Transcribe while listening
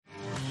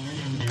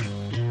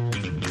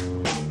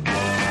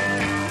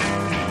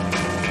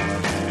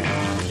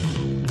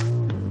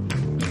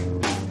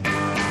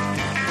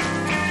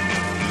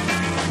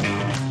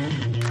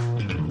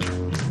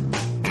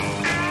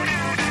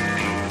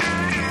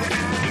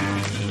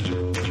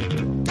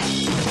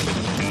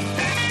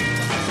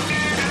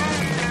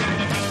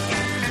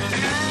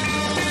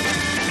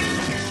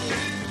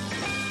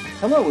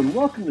Hello and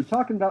welcome to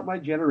Talking About My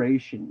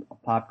Generation, a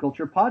pop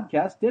culture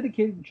podcast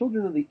dedicated to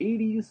children of the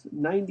 80s,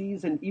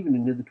 90s, and even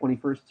into the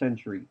 21st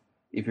century.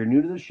 If you're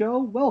new to the show,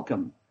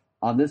 welcome.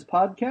 On this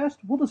podcast,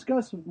 we'll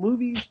discuss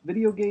movies,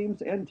 video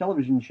games, and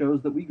television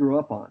shows that we grew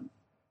up on.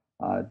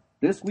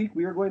 This week,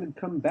 we are going to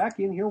come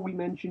back in here. We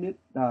mentioned it.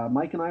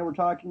 Mike and I were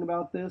talking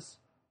about this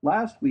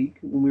last week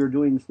when we were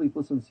doing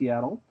Sleepless in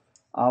Seattle.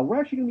 We're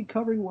actually going to be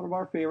covering one of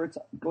our favorites.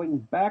 Going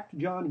back to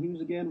John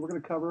Hughes again, we're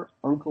going to cover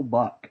Uncle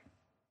Buck.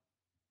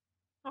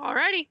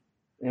 Alrighty.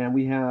 And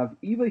we have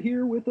Eva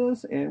here with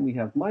us, and we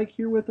have Mike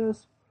here with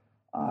us.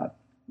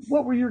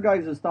 What were your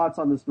guys' thoughts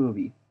on this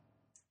movie?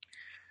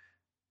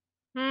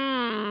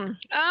 It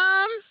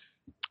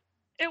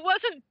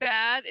wasn't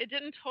bad. It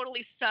didn't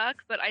totally suck,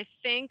 but I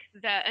think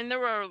that, and there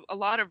were a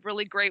lot of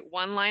really great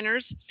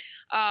one-liners,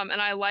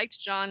 and I liked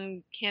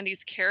John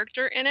Candy's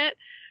character in it.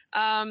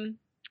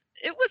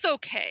 It was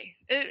okay.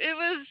 It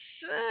was,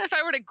 if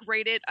I were to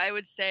grade it, I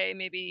would say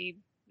maybe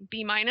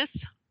B-, maybe.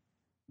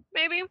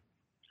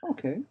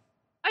 Okay.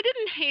 I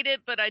didn't hate it,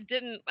 but I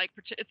didn't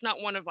it's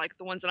not one of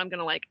the ones that I'm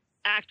going to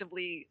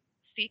actively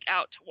seek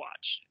out to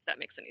watch, if that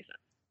makes any sense.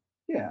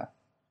 Yeah.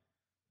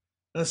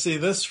 Let's see,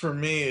 this for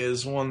me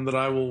is one that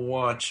I will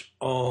watch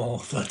all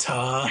the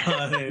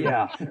time.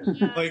 Yeah.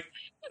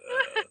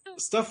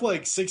 Stuff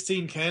like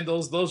 16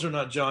 Candles, those are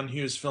not John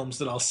Hughes films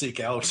that I'll seek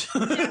out.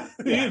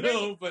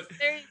 Yeah. But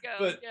there you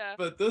go.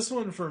 But this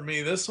one for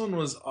me, this one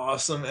was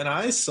awesome. And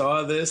I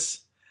saw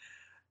this,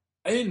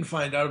 I didn't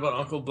find out about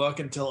Uncle Buck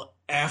until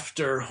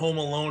after Home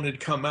Alone had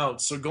come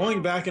out. So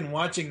going back and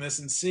watching this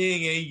and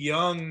seeing a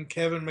young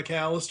Kevin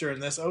McAllister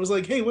in this, I was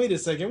like, hey, wait a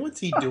second, what's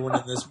he doing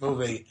in this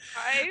movie?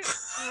 Right?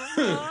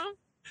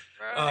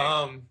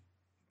 Right.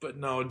 But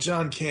no,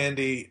 John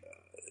Candy,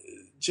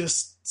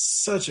 just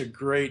such a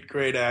great,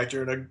 great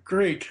actor and a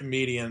great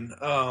comedian.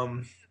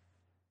 I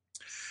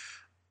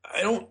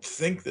don't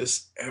think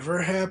this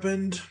ever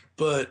happened,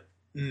 but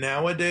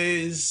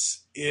nowadays,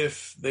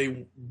 if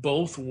they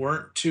both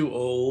weren't too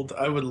old,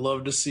 I would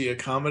love to see a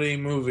comedy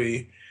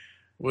movie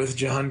with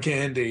John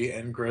Candy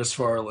and Chris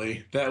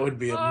Farley. That would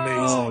be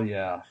amazing. Oh,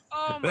 yeah.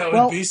 That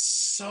would be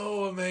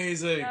so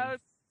amazing. That was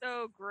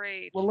so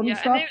great. Well, let me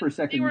stop for a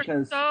second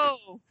because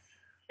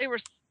they were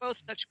both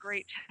such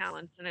great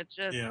talents, and it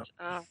just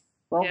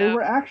they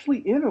were actually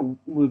in a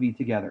movie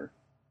together.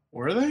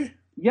 Were they?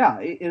 Yeah,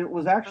 it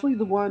was actually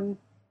the one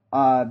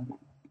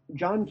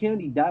John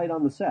Candy died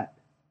on the set.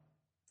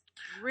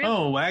 Really?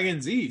 Oh,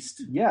 Wagons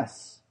East.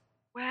 Yes.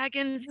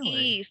 Wagons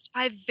East.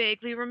 I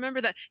vaguely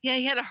remember that. Yeah,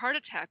 he had a heart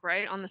attack,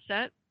 right, on the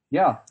set?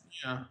 Yeah.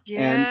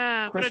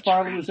 Yeah. And Chris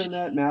Farley was in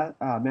that.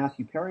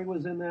 Matthew Perry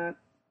was in that.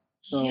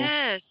 So,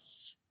 yes.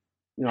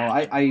 You know,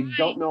 I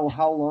don't know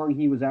how long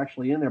he was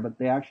actually in there, but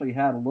they actually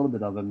had a little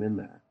bit of him in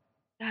there.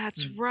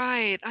 That's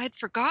right. I'd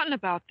forgotten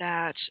about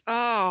that.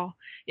 Oh,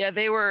 yeah,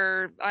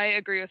 I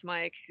agree with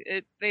Mike.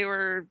 They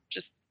were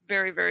just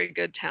very, very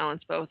good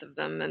talents, both of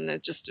them, and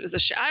it was a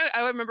shame.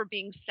 I remember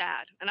being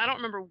sad, and I don't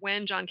remember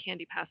when John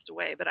Candy passed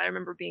away, but I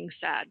remember being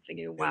sad,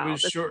 thinking, "Wow."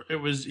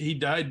 He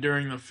died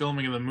during the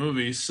filming of the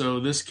movie,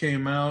 so this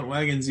came out.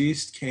 Wagons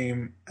East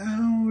came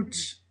out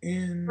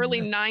in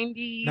early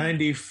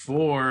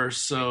 '94,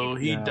 so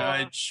he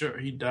died. Sure,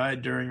 he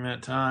died during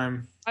that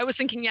time. I was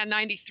thinking,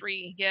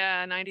 93,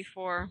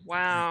 94.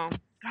 Wow,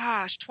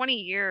 gosh, 20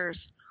 years.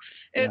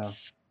 It's.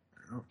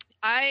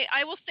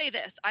 I will say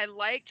this. I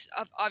liked,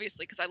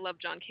 obviously, because I love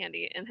John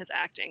Candy and his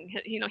acting.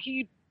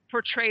 He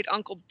portrayed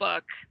Uncle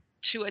Buck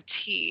to a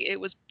T. It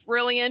was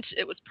brilliant.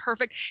 It was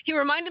perfect. He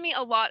reminded me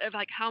a lot of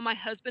how my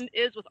husband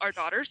is with our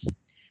daughters,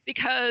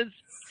 because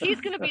he's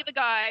going to be the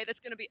guy that's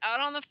going to be out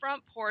on the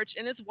front porch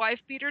in his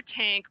wife beater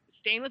tank,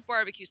 stained with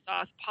barbecue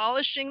sauce,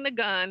 polishing the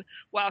gun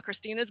while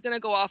Christina's going to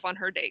go off on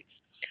her dates.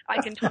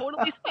 I can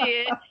totally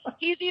see it.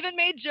 He's even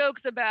made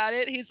jokes about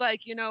it. He's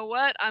like, you know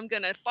what? I'm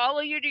going to follow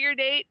you to your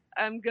date.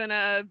 I'm going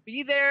to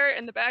be there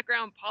in the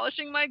background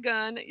polishing my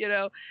gun.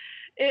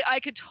 I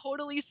could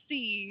totally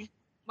see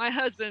my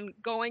husband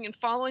going and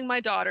following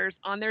my daughters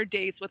on their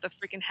dates with a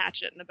freaking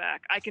hatchet in the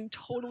back. I can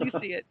totally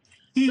see it.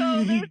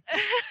 So there's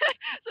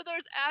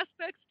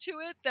aspects to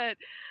it that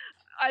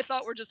I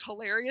thought were just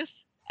hilarious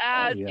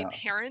as a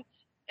parent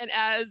and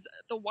as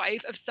the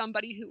wife of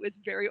somebody who is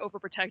very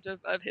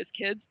overprotective of his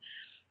kids.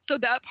 So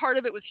that part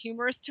of it was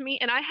humorous to me,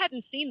 and I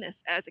hadn't seen this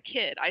as a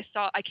kid. I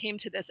came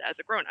to this as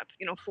a grown-up,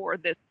 for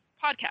this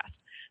podcast.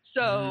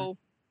 So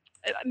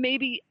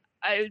maybe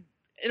it's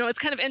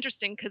kind of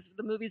interesting because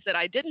the movies that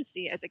I didn't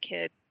see as a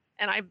kid,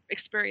 and I've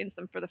experienced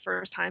them for the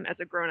first time as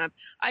a grown-up,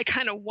 I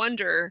kind of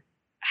wonder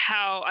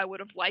how I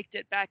would have liked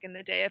it back in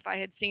the day if I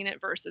had seen it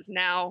versus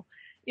now.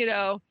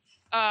 Another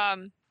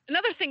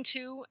thing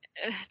too,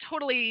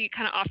 totally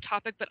kind of off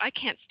topic, but I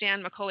can't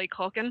stand Macaulay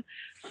Culkin,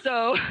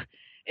 so.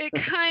 It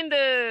kind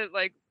of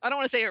I don't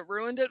want to say it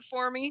ruined it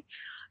for me.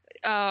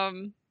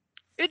 It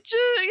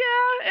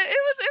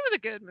was a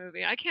good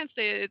movie. I can't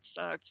say it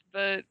sucked,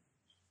 but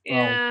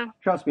yeah. Well,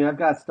 trust me, I've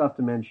got stuff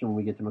to mention when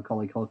we get to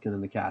Macaulay Culkin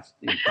and the cast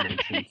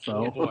information.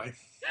 So, oh boy.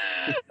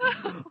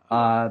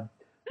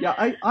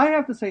 Yeah, I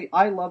have to say,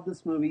 I love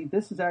this movie.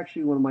 This is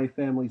actually one of my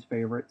family's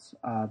favorites.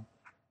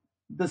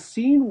 The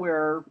scene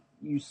where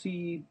you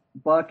see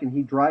Buck and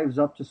he drives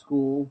up to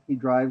school, he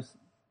drives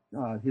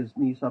his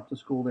niece up to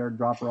school there,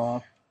 drop her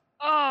off.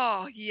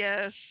 Oh,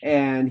 yes.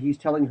 And he's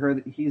telling her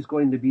that he's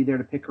going to be there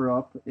to pick her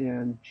up,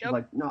 and she's Yep.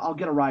 like, "No, I'll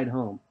get a ride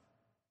home.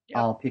 Yep.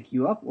 I'll pick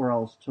you up, or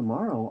else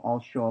tomorrow I'll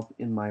show up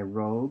in my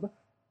robe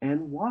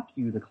and walk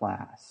you to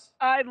class."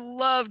 I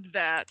loved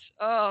that.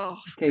 Oh,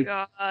 Okay,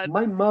 God.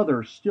 my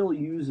mother still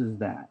uses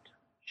that.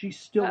 She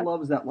still That's-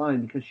 loves that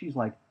line because she's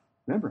like,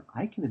 remember,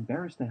 I can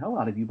embarrass the hell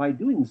out of you by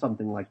doing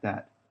something like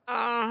that.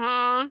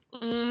 Uh-huh.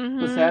 Mm-hmm.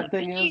 The sad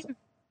thing is,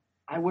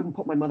 I wouldn't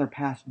put my mother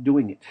past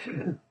doing it.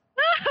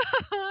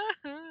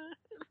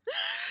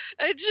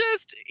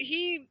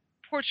 He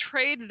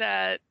portrayed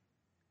that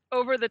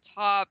over the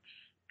top,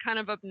 kind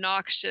of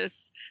obnoxious.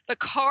 The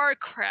car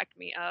cracked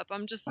me up.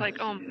 I'm just like,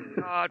 oh my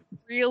God,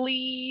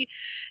 really?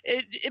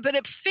 But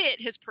it fit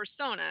his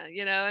persona,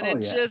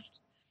 and just,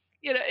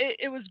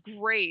 it was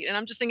great. And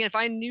I'm just thinking, if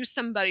I knew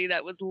somebody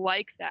that was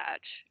like that,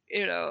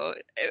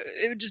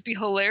 it would just be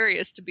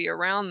hilarious to be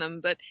around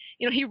them. But,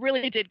 he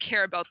really did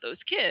care about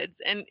those kids.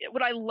 And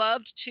what I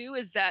loved too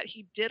is that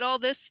he did all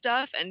this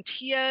stuff and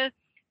Tia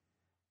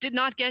did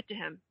not get to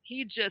him.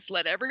 He just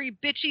let every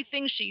bitchy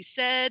thing she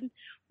said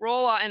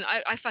roll on, and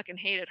I fucking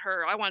hated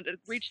her. I wanted to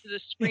reach to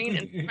the screen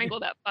and strangle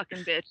that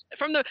fucking bitch.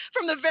 From the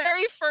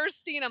very first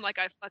scene, I'm like,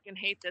 I fucking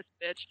hate this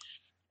bitch.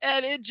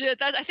 And it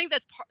just, I think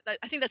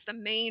that's the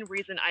main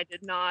reason I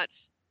did not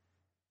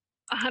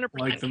 100%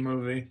 like the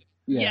movie.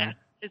 Yeah.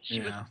 She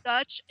was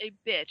such a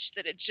bitch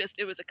that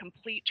it was a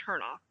complete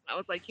turnoff. I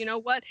was like, you know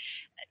what?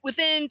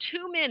 Within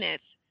 2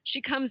 minutes,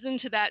 she comes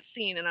into that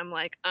scene, and I'm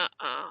like,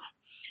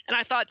 And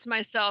I thought to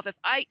myself, if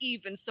I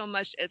even so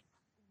much as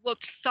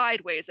looked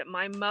sideways at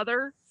my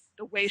mother,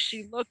 the way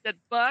she looked at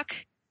Buck,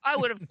 I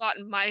would have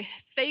gotten my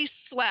face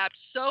slapped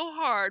so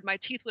hard my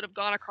teeth would have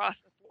gone across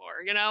the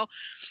floor.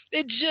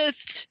 It just,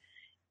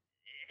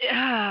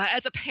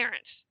 as a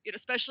parent,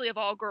 especially of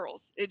all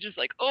girls, it just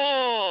like,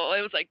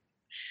 it was like,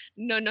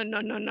 no.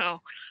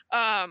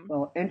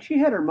 Well, and she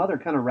had her mother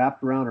kind of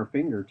wrapped around her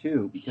finger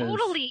too, because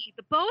totally,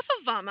 the both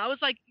of them. I was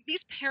like,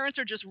 these parents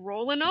are just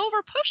rolling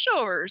over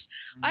pushovers.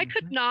 Mm-hmm. I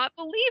could not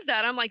believe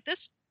that. I'm like, this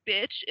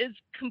bitch is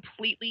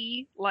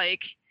completely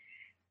like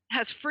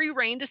has free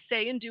reign to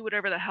say and do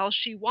whatever the hell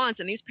she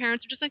wants, and these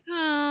parents are just like,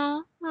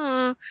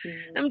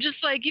 I'm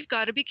just like, you've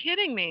got to be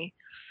kidding me.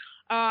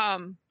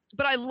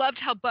 But I loved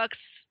how Buck's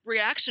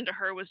reaction to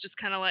her was just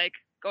kind of like,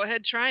 go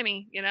ahead, try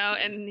me,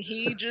 and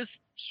he just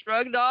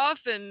shrugged off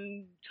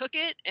and took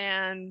it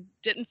and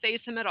didn't face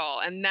him at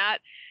all. And that,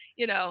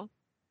 Yeah,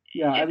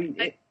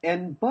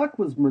 and Buck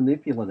was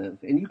manipulative,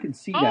 and you could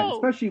see that,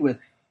 especially with,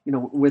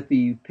 with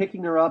the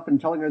picking her up and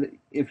telling her that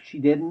if she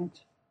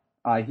didn't,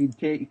 he'd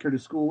take her to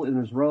school in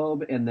his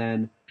robe, and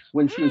then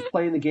when she was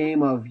playing the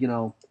game of,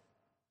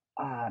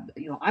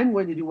 I'm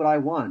going to do what I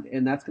want,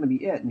 and that's going to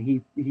be it. And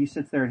he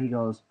sits there and he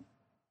goes,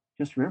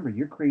 just remember,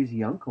 your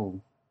crazy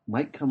uncle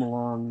might come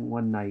along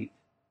one night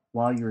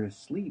while you're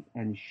asleep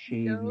and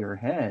shave your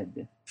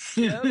head.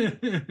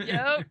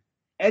 Yep.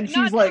 And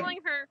she's like,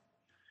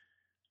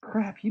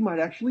 crap, he might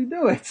actually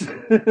do it.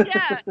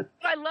 Yeah. What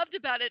I loved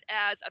about it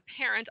as a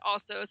parent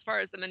also, as far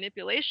as the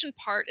manipulation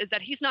part, is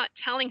that he's not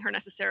telling her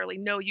necessarily,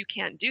 no, you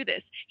can't do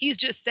this. He's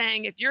just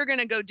saying, if you're going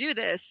to go do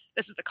this,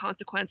 this is the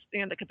consequence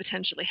that could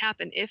potentially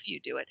happen if you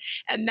do it.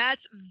 And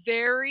that's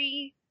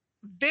very,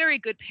 very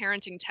good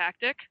parenting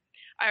tactic.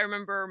 I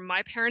remember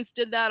my parents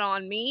did that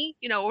on me.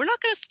 We're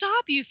not going to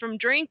stop you from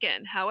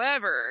drinking.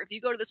 However, if you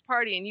go to this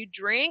party and you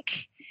drink,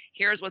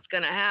 here's what's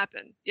going to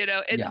happen.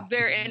 It's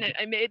very, and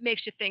it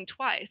makes you think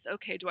twice.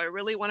 Okay, do I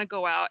really want to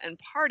go out and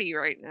party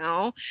right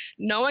now,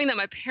 knowing that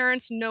my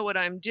parents know what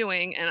I'm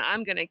doing and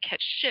I'm going to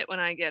catch shit when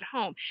I get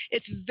home?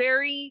 It's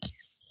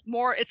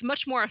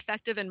much more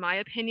effective, in my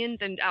opinion,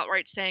 than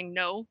outright saying,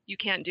 no, you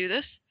can't do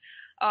this.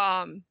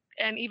 And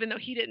even though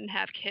he didn't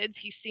have kids,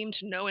 he seemed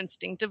to know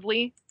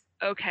instinctively,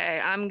 okay,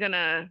 I'm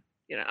gonna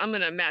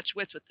match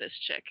wits with this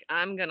chick.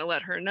 I'm gonna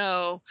let her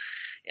know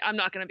I'm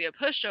not gonna be a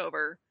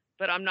pushover,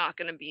 but I'm not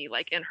gonna be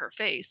like in her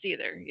face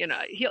either.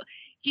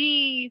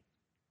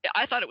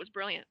 I thought it was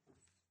brilliant.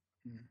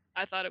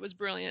 I thought it was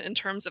brilliant in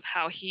terms of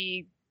how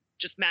he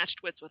just matched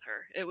wits with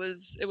her. It was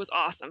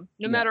awesome.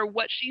 No matter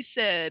what she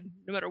said,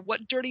 no matter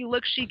what dirty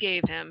look she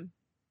gave him,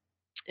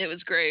 it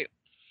was great.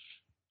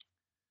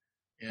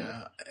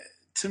 Yeah.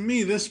 To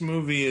me, this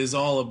movie is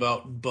all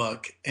about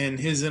Buck and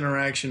his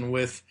interaction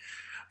with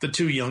the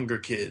two younger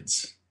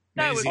kids,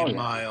 Maisie and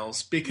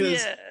Miles.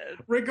 Because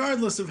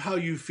regardless of how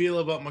you feel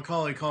about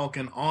Macaulay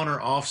Culkin on or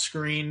off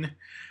screen,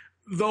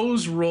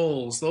 those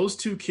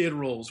two kid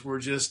roles were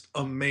just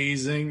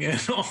amazing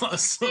and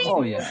awesome.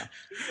 Oh, yeah.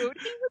 He was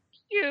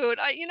cute.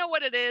 You know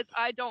what it is?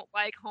 I don't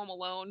like Home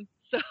Alone,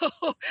 so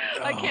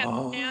I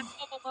can't stand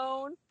Home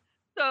Alone.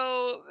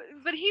 So,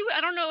 but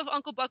I don't know if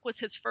Uncle Buck was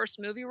his first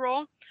movie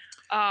role.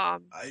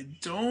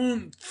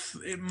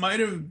 It might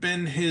have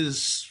been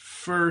his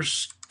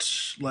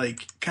first,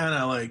 like, kind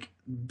of like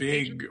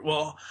big.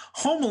 Well,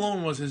 Home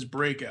Alone was his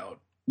breakout.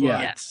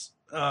 Yeah.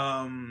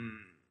 But,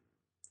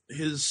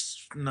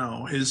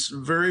 his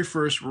very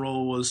first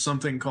role was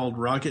something called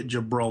Rocket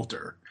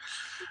Gibraltar.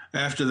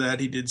 After that,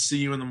 he did See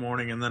You in the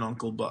Morning and then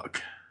Uncle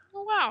Buck.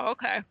 Oh, wow.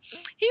 Okay.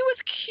 He was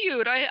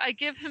cute. I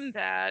give him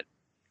that.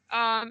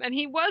 And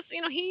he was,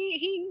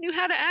 he knew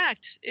how to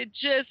act. It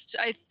just,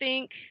 I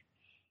think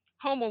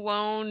Home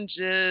Alone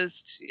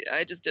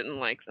I just didn't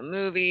like the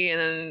movie,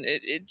 and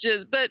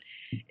but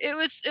it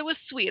was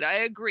sweet.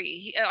 I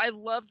agree. I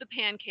love the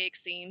pancake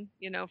scene,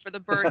 for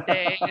the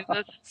birthday.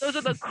 those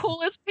are the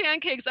coolest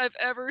pancakes I've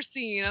ever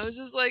seen. I was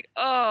just like,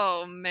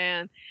 oh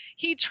man,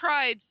 he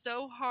tried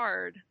so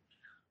hard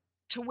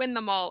to win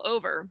them all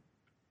over.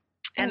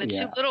 And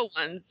two little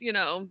ones,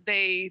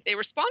 they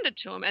responded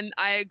to him, and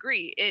I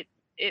agree.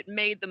 It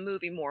made the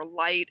movie more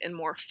light and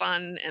more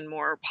fun and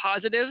more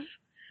positive.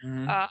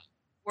 Mm-hmm.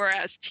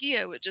 Whereas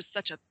Tia was just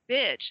such a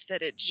bitch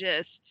that it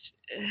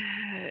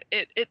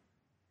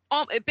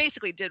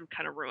basically did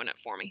kind of ruin it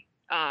for me.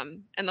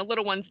 And the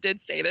little ones did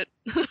save it.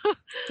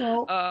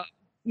 Well,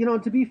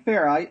 to be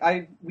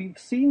fair, we've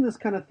seen this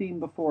kind of theme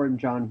before in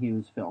John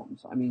Hughes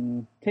films. I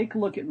mean, take a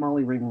look at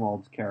Molly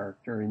Ringwald's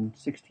character in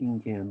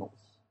 16 Candles.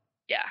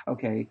 Yeah.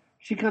 Okay.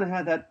 She kind of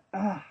had that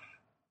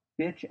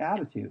bitch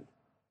attitude.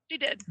 She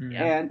did.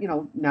 Yeah.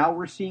 And now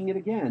we're seeing it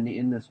again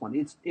in this one.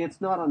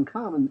 It's not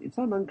uncommon. It's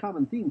not an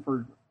uncommon theme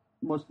for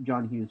most of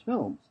John Hughes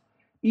films.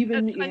 I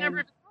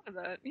never thought of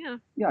that. Yeah.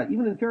 Yeah.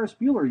 Even in Ferris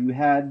Bueller, you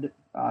had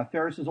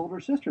Ferris's older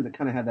sister that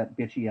kind of had that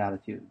bitchy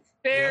attitude.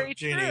 Very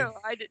true.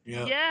 I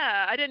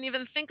didn't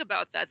even think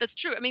about that. That's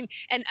true. I mean,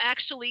 and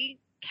actually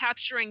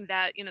capturing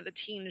that, the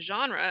teen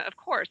genre, of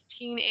course,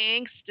 teen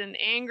angst and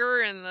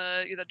anger and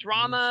the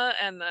drama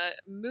and the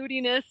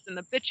moodiness and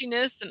the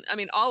bitchiness and I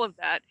mean all of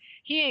that.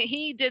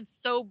 He did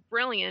so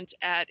brilliant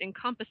at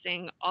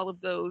encompassing all of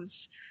those,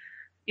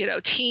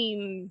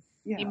 teen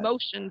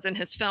emotions in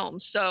his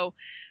films. So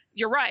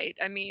you're right.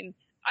 I mean,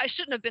 I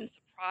shouldn't have been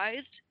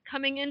surprised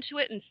coming into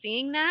it and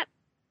seeing that.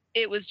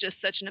 It was just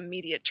such an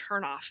immediate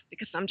turnoff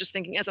because I'm just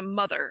thinking as a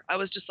mother, I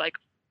was just like,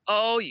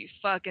 oh, you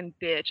fucking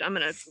bitch. I'm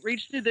going to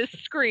reach through this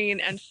screen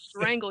and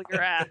strangle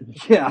your ass.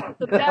 Yeah.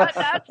 So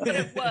that's what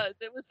it was.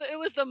 It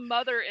was the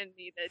mother in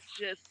me that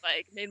just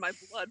like made my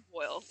blood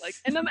boil. Like,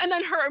 and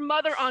then her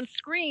mother on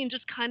screen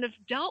just kind of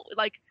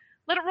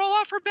let it roll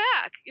off her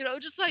back.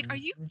 Just like, are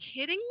you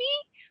kidding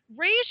me?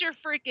 Raise your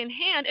freaking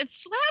hand and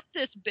slap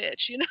this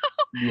bitch,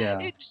 Yeah.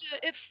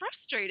 It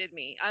frustrated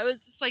me. I was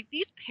just like,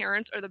 these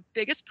parents are the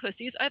biggest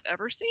pussies I've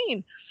ever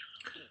seen.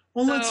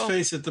 Well, let's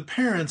face it, the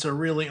parents are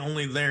really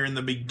only there in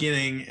the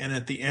beginning and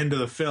at the end of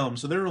the film.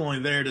 So they're only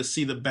there to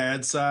see the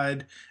bad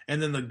side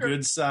and then the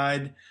good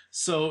side.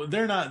 So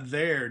they're not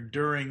there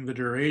during the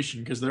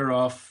duration because they're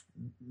off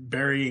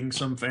burying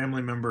some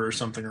family member or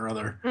something or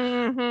other.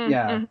 Mm-hmm.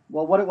 Yeah.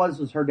 Well, what it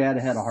was her dad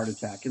had a heart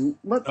attack. And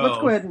let's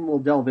go ahead and we'll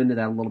delve into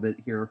that a little bit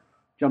here,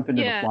 jump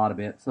into the plot a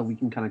bit so we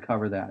can kind of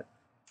cover that.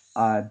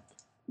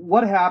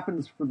 What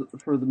happens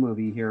for the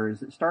movie here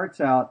is it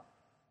starts out,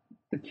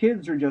 the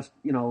kids are just,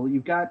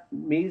 you've got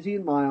Maisie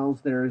and Miles.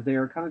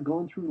 They're kind of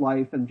going through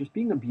life and just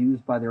being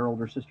abused by their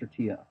older sister,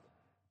 Tia.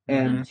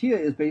 And Tia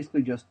is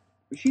basically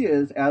she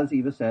is, as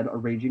Eva said, a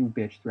raging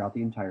bitch throughout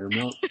the entire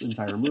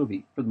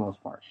movie, for the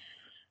most part.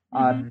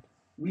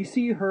 We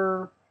see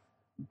her,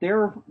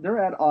 they're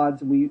at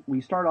odds, and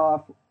we start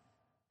off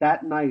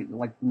that night,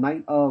 like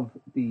night of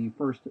the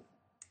first,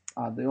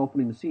 the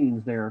opening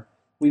scenes there,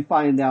 we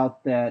find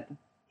out that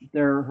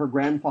her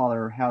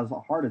grandfather has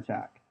a heart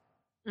attack.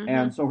 Mm-hmm.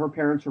 And so her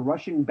parents are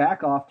rushing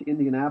back off to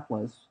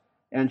Indianapolis,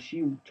 and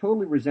she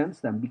totally resents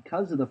them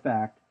because of the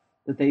fact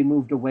that they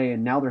moved away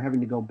and now they're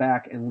having to go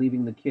back and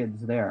leaving the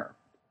kids there.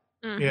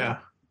 Mm-hmm. Yeah.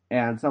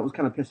 And so that was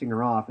kind of pissing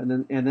her off.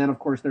 And then of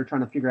course they're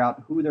trying to figure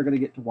out who they're going to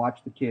get to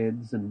watch the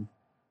kids, and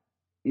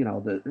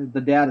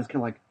the dad is kind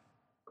of like,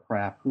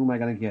 crap, who am I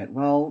going to get?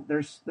 Well,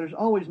 there's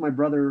always my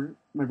brother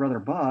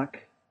Buck.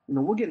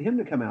 We'll get him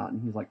to come out.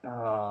 And he's like,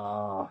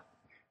 ah.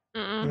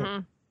 Mm-hmm.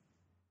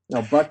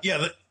 No, Buck.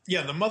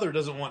 Yeah, the mother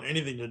doesn't want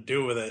anything to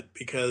do with it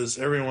because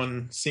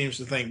everyone seems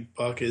to think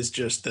Buck is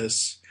just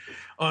this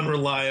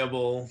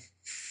unreliable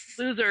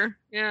loser.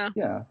 Yeah.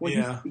 Yeah.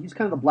 Well, he's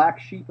kind of the black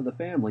sheep of the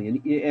family,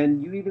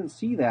 and you even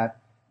see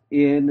that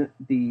in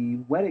the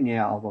wedding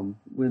album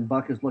when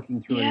Buck is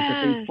looking through it.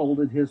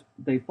 That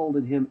they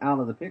folded him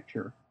out of the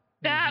picture.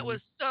 That was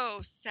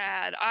so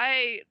sad.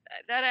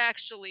 That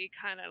actually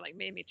kind of like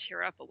made me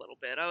tear up a little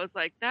bit. I was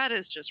like, that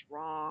is just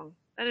wrong.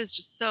 That is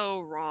just so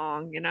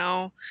wrong,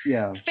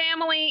 Yeah.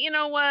 Family, you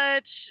know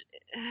what?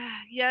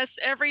 Yes,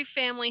 every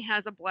family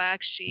has a black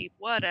sheep,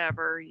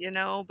 whatever,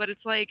 but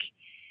it's like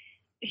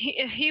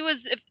he was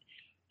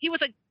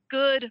a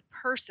good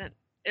person.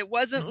 It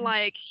wasn't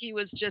like he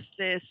was just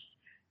this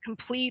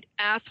complete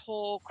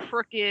asshole,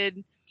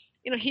 crooked,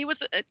 he was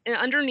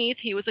underneath,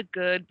 he was a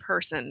good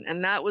person,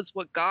 and that was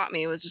what got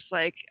me. It was just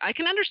like, I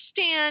can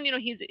understand,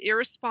 he's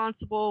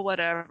irresponsible,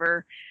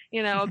 whatever,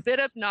 a bit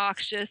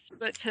obnoxious,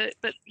 but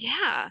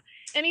yeah.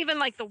 And even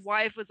like the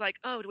wife was like,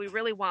 oh, do we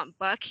really want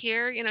Buck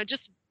here?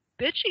 Just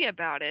bitchy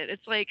about it.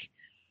 It's like,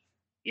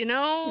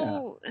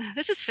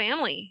 this is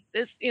family.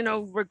 This,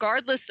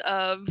 regardless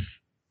of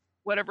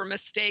whatever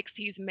mistakes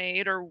he's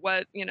made or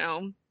what,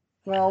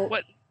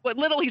 what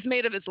little he's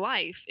made of his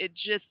life, it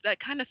just, that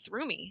kind of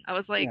threw me. I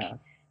was like,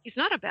 he's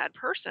not a bad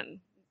person.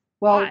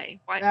 Well,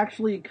 Why?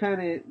 Actually,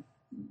 kind of,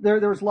 there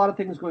was a lot of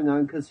things going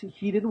on because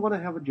he didn't want to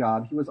have a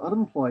job. He was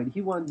unemployed.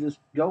 He wanted to just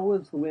go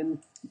as the wind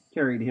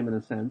carried him, in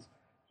a sense.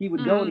 He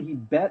would go and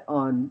he'd bet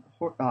on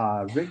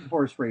rigged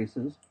horse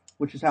races,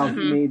 which is how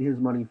he made his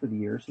money for the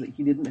year, so that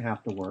he didn't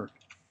have to work.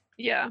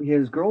 Yeah.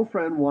 His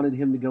girlfriend wanted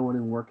him to go in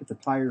and work at the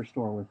tire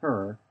store with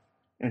her.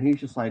 And he's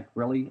just like,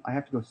 really? I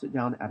have to go sit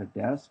down at a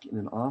desk in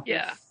an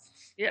office?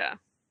 Yeah.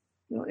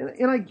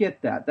 And I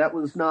get that. That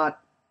was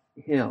not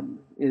him,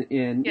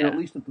 at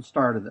least at the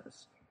start of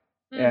this.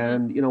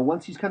 And,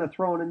 once he's kind of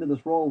thrown into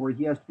this role where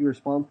he has to be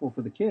responsible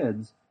for the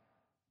kids,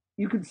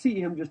 you could see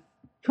him just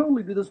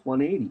totally do this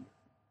 180.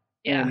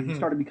 Yeah. And he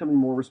started becoming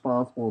more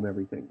responsible and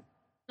everything.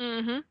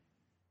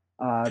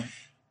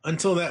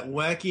 Until that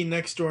wacky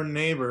next-door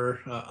neighbor,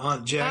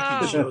 Aunt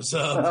Jackie, shows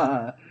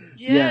up.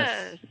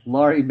 Yes.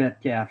 Laurie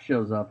Metcalf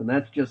shows up, and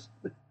that's just...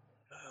 Oh,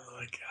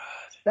 my God.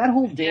 That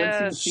whole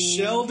dancing scene...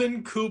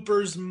 Sheldon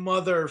Cooper's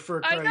mother,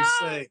 for Christ's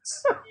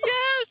sakes. Yes!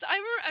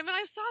 When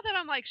I saw that,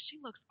 I'm like, she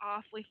looks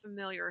awfully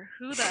familiar.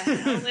 Who the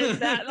hell is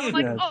that? And I'm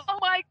like, oh,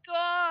 my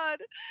God!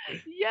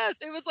 Yes,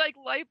 it was like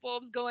light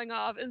bulbs going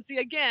off. And see,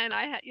 again,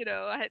 I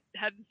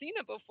hadn't seen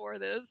it before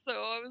this, so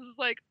I was just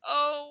like,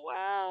 oh,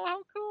 wow,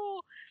 how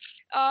cool.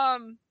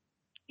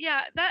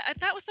 Yeah,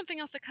 that was something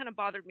else that kind of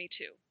bothered me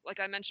too.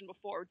 Like I mentioned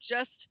before,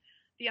 just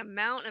the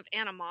amount of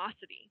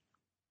animosity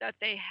that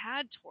they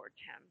had towards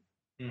him.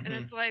 And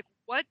it's like,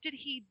 what did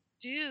he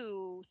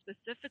do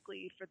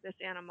specifically for this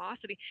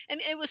animosity?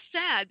 And it was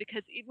sad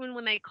because even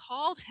when they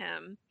called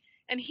him,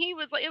 and he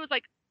was like, it was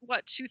like,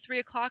 what, 2-3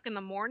 o'clock in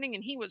the morning,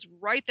 and he was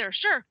right there.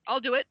 Sure,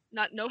 I'll do it.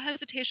 No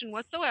hesitation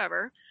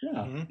whatsoever.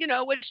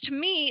 Yeah. Which to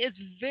me is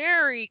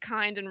very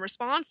kind and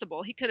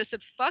responsible. He could have said,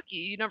 fuck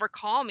you. You never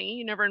call me.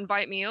 You never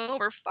invite me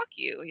over. Fuck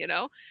you.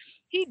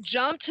 He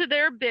jumped to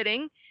their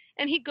bidding,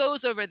 and he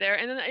goes over there,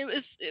 and then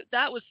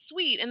that was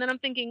sweet. And then I'm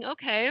thinking,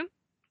 okay,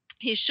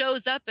 he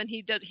shows up, and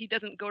he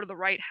doesn't go to the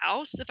right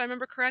house, if I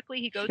remember correctly.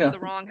 He goes to the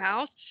wrong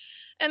house.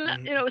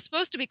 And, it was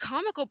supposed to be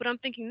comical, but I'm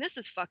thinking, this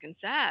is fucking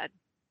sad.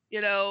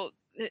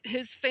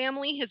 His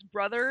family, his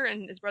brother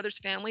and his brother's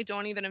family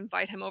don't even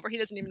invite him over. He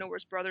doesn't even know where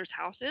his brother's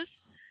house is.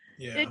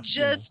 Yeah. It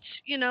just,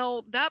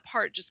 that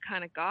part just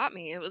kind of got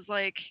me. It was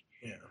like,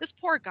 this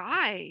poor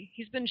guy,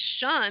 he's been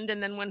shunned.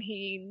 And then when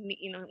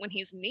when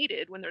he's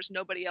needed, when there's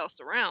nobody else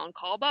around,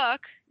 call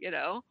Buck,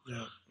 Yeah.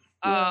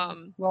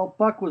 Well,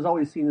 Buck was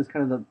always seen as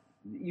kind of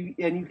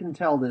and you can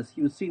tell this,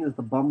 he was seen as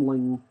the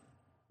bumbling,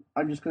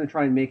 I'm just going to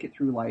try and make it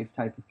through life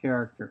type of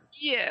character.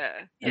 Yeah.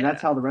 And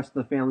that's how the rest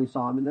of the family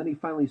saw him. And then he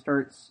finally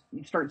starts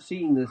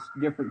seeing this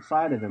different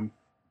side of him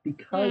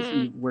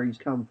because where he's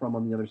come from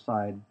on the other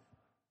side.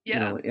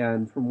 Yeah.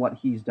 And from what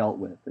he's dealt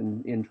with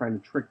and in trying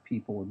to trick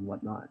people and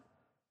whatnot.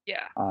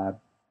 Yeah. I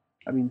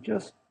mean,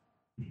 just,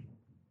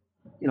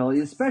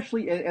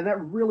 especially, and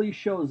that really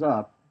shows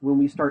up when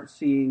we start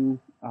seeing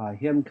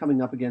him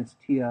coming up against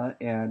Tia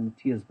and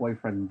Tia's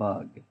boyfriend,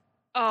 Bug.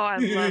 Oh, I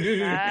love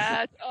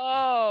that.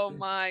 Oh,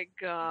 my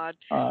God.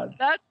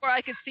 That's where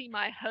I could see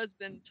my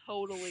husband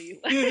totally.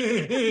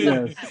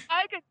 Yes.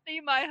 I could see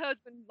my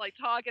husband,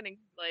 talking and,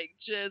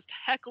 just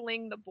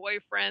heckling the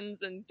boyfriends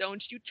and,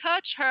 don't you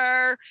touch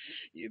her.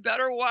 You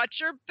better watch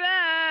your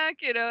back.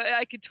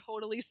 I could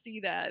totally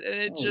see that.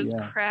 And it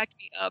cracked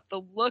me up.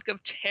 The look of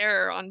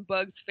terror on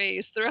Bug's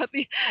face throughout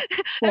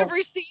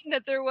every scene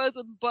that there was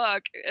with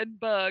Buck and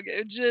Bug.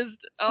 It just,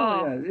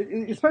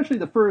 especially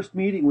the first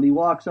meeting when he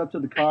walks up to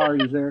the car.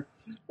 He's there.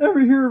 Ever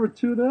hear of a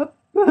tune-up?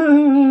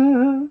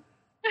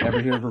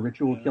 Ever hear of a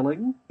ritual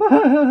killing?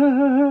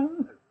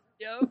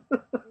 Yep.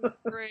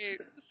 Great.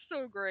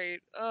 So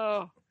great.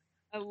 Oh,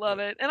 I love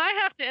it. And I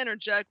have to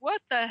interject.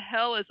 What the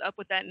hell is up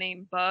with that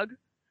name, Bug?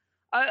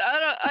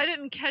 I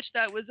didn't catch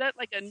that. Was that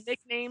like a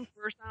nickname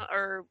for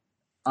or?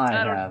 I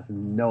have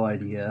no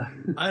idea.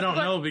 I don't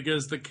know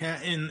because the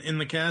in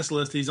the cast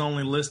list he's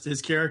only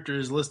his character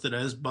is listed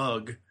as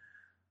Bug.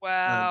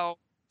 Wow.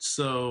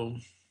 So.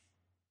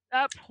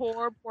 That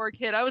poor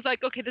kid. I was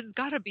like, okay, this has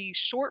got to be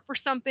short for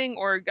something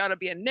or got to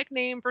be a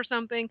nickname for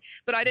something,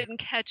 but I didn't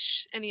catch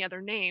any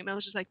other name. I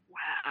was just like,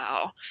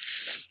 wow,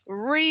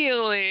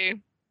 really?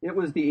 It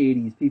was the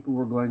 80s. People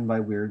were going by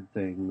weird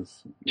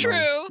things.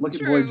 True. Look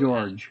at Boy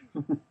George.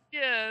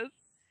 Yes.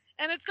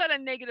 And it's got a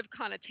negative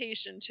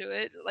connotation to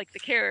it, like the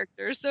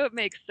character, so it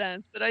makes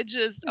sense. But I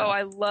just,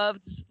 I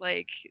loved,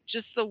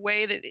 just the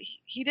way that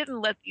he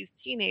didn't let these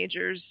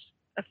teenagers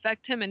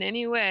affect him in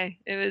any way.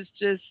 It was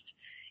just...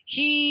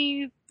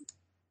 he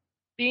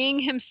being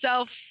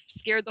himself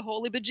scared the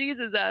holy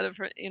bejesus out of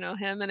her,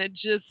 him, and it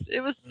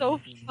was so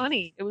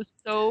funny. It was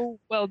so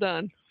well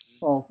done.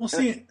 Well,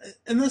 see,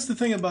 and that's the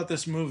thing about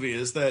this movie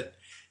is that,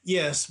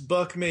 yes,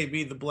 Buck may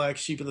be the black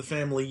sheep of the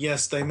family.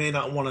 Yes, they may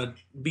not want to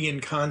be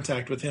in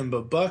contact with him,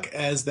 but Buck,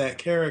 as that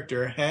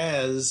character,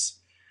 has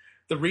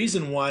the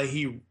reason why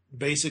he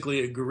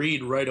basically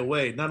agreed right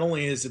away. Not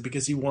only is it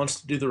because he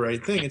wants to do the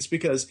right thing, it's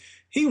because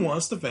he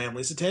wants the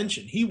family's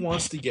attention. He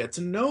wants to get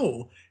to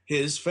know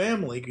his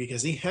family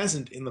because he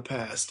hasn't in the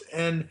past.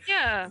 And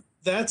yeah,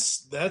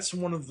 that's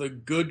one of the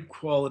good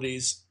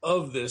qualities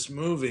of this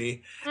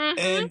movie.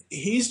 And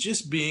he's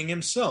just being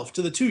himself.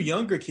 To the two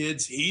younger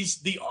kids, he's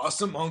the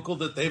awesome uncle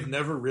that they've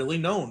never really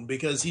known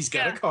because he's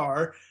got a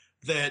car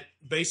that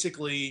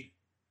basically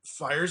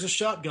fires a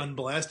shotgun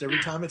blast every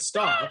time it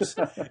stops.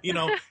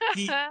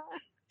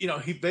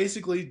 He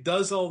basically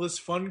does all this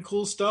fun,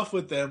 cool stuff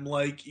with them,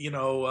 like,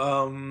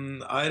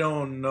 I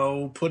don't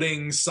know,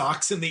 putting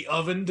socks in the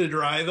oven to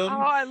dry them. Oh,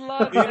 I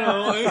love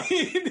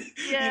that.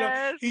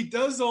 Yes. He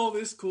does all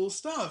this cool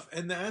stuff,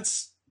 and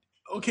that's,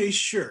 okay,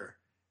 sure.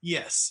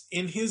 Yes,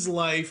 in his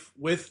life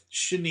with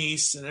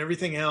Shanice and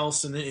everything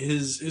else and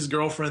his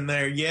girlfriend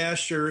there, yeah,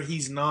 sure,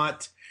 he's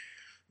not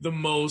the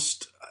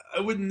most, I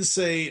wouldn't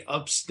say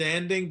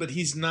upstanding, but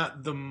he's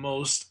not the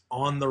most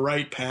on the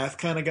right path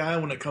kind of guy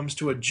when it comes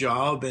to a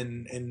job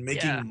and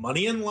making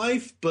money in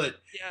life, but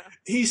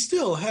he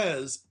still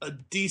has a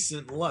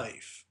decent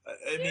life.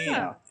 I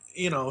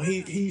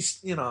mean,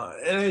 he's, and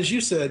as you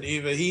said,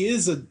 Eva, he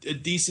is a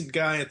decent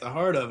guy at the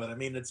heart of it. I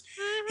mean,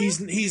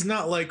 he's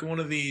not like one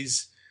of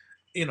these,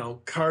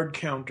 card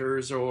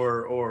counters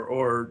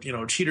or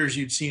cheaters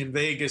you'd see in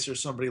Vegas or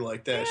somebody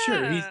like that.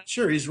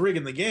 Sure, he's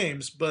rigging the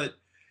games, but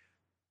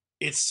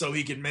it's so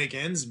he can make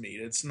ends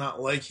meet. It's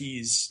not like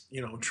he's,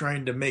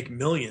 trying to make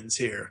millions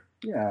here.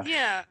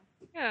 Yeah.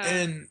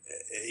 And,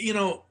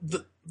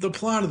 the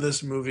plot of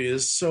this movie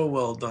is so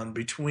well done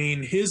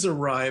between his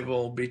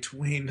arrival, oh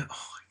my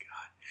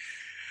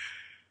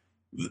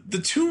God. The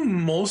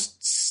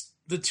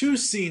two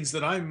scenes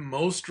that I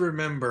most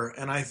remember,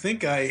 and I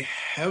think I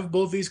have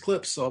both these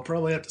clips, so I'll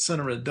probably have to send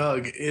them to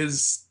Doug,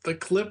 is the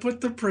clip with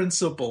the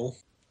principal.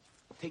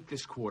 Take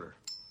this quarter.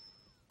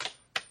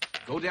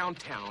 Go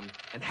downtown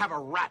and have a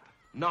rat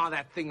gnaw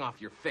that thing off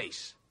your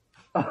face.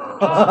 Oh,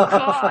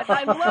 God.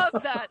 I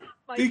love that.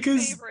 My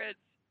favorite.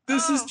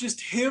 This is just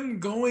him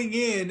going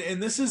in,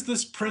 and this is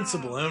this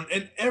principal.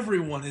 And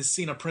everyone has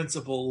seen a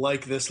principal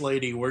like this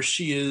lady where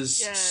she is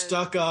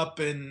stuck up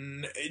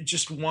and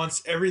just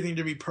wants everything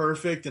to be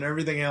perfect and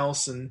everything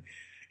else. And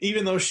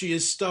even though she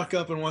is stuck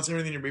up and wants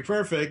everything to be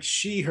perfect,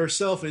 she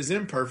herself is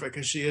imperfect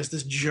because she has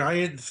this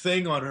giant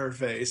thing on her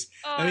face.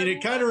 I mean,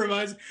 it kind of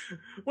reminds...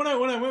 When I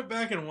went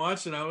back and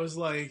watched it, I was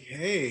like,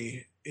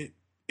 hey,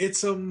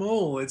 it's a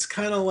mole. It's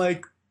kind of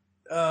like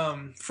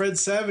Fred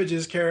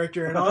Savage's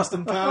character in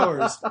Austin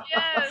Powers.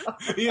 Yes.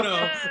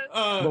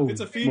 It's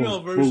a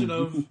female version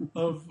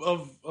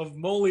of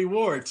Molly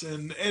Wart.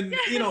 And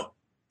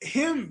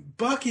him,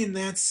 Buck, in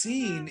that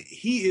scene,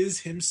 he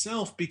is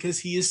himself because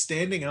he is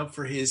standing up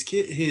for his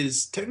kid,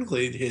 his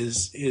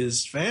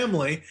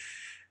family.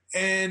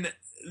 And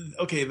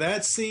okay,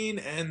 that scene,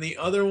 and the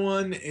other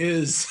one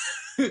is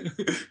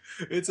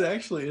it's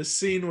actually a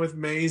scene with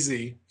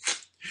Maisie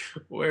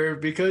where,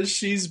 because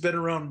she's been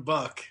around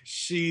Buck,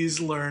 she's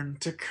learned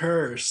to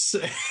curse.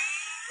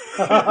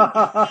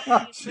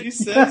 She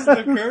says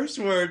the curse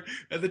word,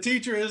 and the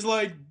teacher is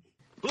like,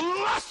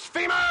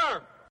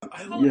 blasphemer!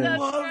 I love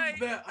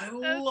that. I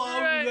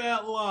love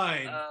that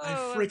line.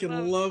 I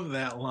freaking love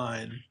that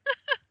line.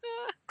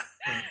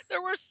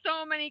 There were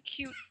so many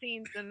cute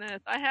scenes in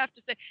this. I have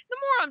to say, the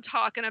more I'm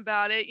talking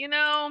about it,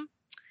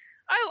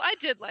 I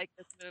did like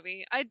this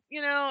movie.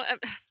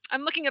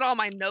 I'm looking at all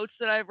my notes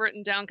that I've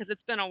written down because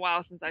it's been a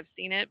while since I've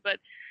seen it, but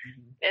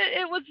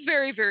it was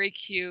very, very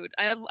cute.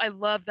 I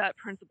love that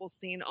principal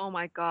scene. Oh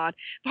my God.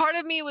 Part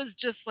of me was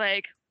just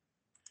like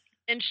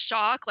in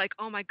shock, like,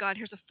 oh my God,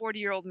 here's a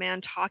 40-year-old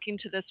man talking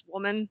to this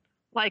woman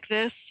like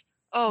this.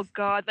 Oh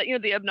God, that,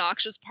 the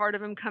obnoxious part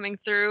of him coming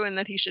through and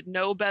that he should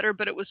know better,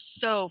 but it was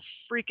so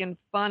freaking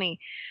funny.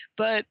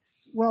 But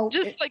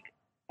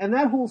and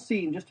that whole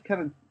scene, just to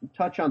kind of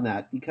touch on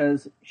that,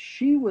 because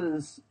she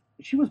was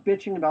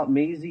bitching about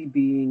Maisie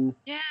being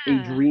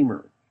a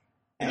dreamer.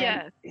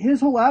 And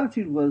his whole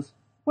attitude was,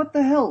 what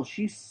the hell?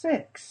 She's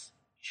 6.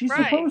 She's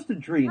supposed to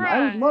dream.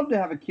 I would love to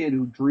have a kid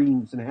who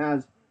dreams and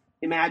has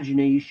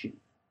imagination.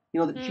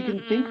 That she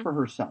can think for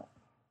herself.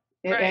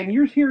 And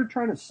you're here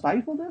trying to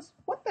stifle this?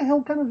 What the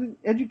hell kind of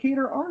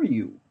educator are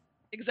you?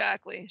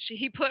 Exactly.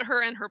 He put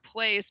her in her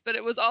place, but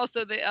it was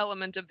also the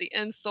element of the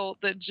insult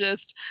that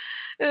just...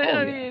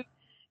 I mean,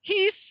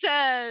 he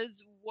says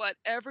what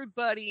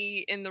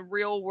everybody in the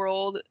real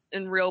world,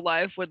 in real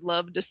life, would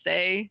love to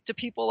say to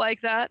people like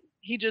that.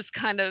 He just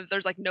kind of,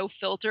 there's like no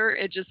filter.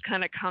 It just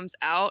kind of comes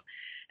out.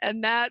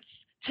 And that's,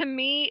 to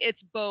me,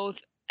 it's both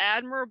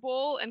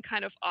admirable and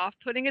kind of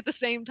off-putting at the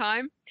same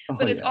time. Oh,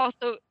 But it's yeah.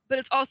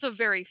 also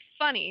very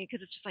funny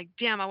because it's just like,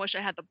 damn, I wish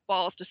I had the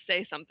balls to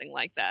say something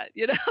like that,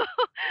 you know?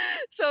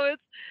 So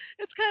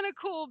it's kind of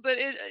cool, but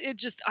it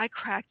just, I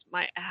cracked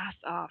my ass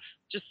off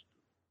just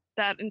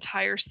that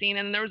entire scene.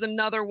 And there was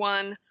another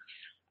one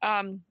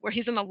where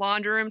he's in the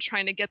laundry room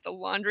trying to get the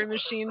laundry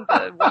machine,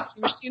 the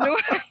washing machine to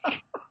work.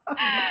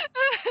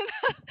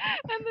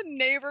 And the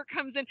neighbor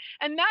comes in,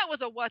 and that was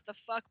a what the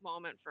fuck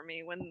moment for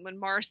me when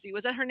Marcy,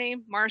 was that her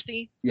name?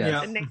 Marcy?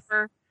 Yes. The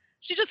neighbor.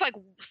 She just like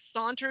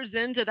saunters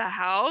into the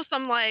house.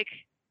 I'm like,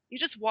 you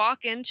just walk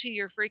into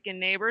your freaking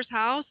neighbor's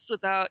house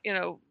without,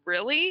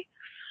 really?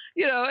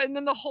 And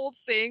then the whole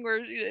thing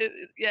where,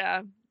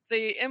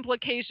 the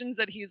implications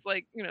that he's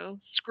like,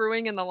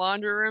 screwing in the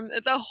laundry room,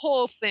 the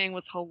whole thing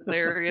was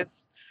hilarious.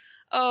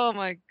 Oh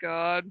my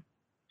God.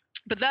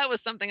 But that was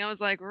something I was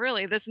like,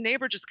 really? This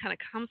neighbor just kind of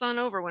comes on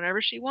over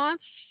whenever she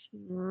wants?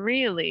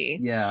 Really?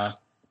 Yeah.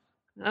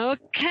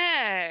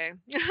 Okay.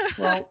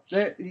 Well,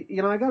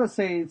 I gotta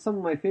say, some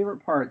of my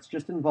favorite parts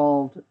just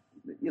involved,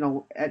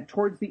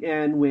 towards the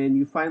end when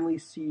you finally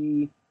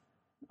see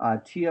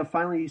Tia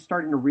finally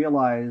starting to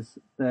realize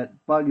that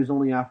Bug is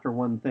only after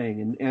one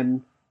thing,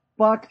 and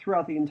Buck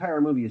throughout the entire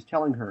movie is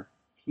telling her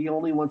he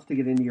only wants to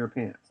get into your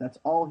pants. That's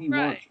all he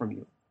wants from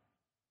you.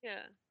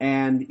 Yeah.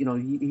 And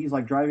he's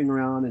like driving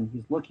around and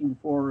he's looking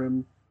for her,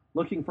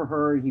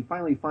 and he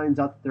finally finds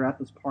out that they're at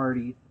this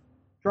party,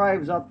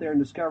 drives up there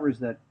and discovers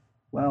that,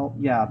 well,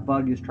 yeah,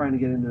 Bug is trying to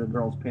get into a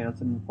girl's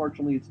pants, and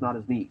unfortunately it's not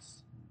his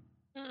niece.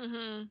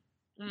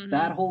 Mm-hmm. Mm-hmm.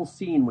 That whole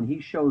scene when he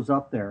shows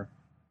up there,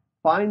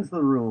 finds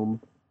the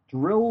room,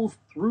 drills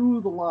through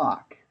the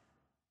lock,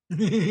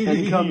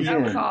 and comes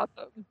in.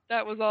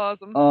 That was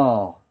awesome.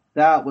 Oh,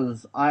 that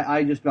was,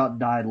 I just about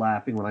died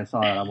laughing when I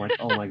saw that. I'm like,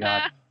 oh my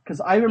God.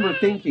 Because I remember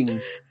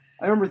thinking,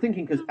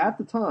 because at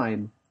the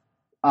time,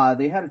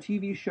 they had a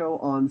TV show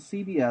on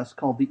CBS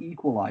called The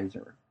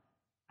Equalizer.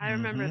 I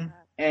remember that.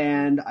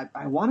 And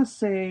I want to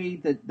say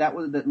that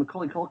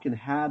Macaulay Culkin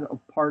had a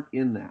part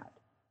in that.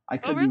 I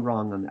could be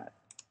wrong on that.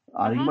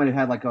 He might have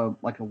had like a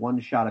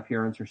one-shot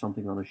appearance or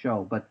something on the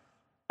show. But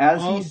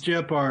as Paul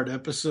Jeppard,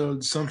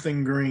 episode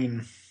something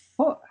green.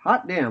 Oh,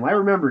 hot damn! I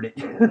remembered it.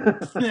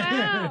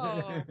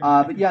 Wow.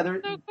 But yeah,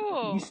 they're so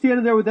cool. He's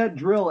standing there with that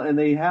drill, and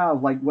they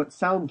have like what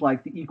sounds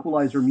like the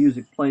Equalizer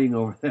music playing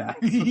over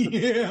that.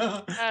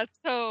 Yeah, that's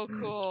so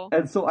cool.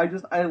 And so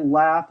I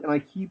laughed,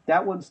 and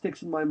that one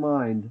sticks in my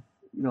mind.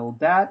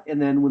 That,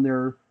 and then when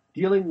they're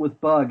dealing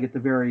with Bug at the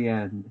very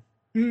end.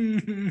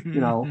 Tia's,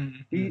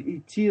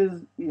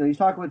 he's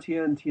talking with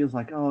Tia, and Tia's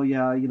like, oh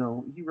yeah,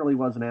 he really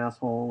was an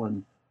asshole,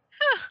 and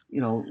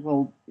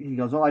well, he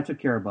goes, oh, I took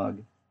care of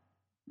Bug.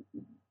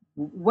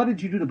 What did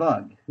you do to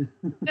Bug?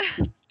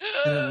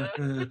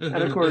 And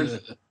of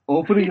course,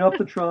 opening up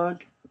the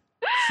trunk.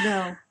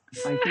 Now,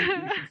 I think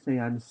you should say,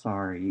 I'm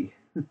sorry.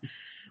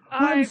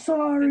 I'm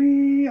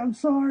sorry.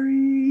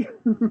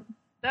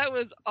 That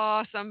was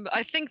awesome.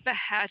 I think the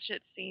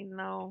hatchet scene,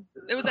 though.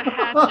 It was a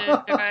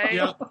hatchet, right?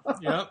 Yep.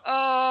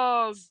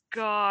 Oh,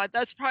 God.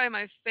 That's probably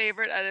my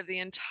favorite out of the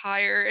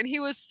entire. And he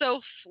was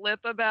so flip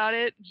about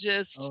it.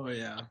 Oh,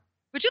 yeah.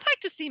 Would you like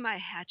to see my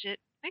hatchet?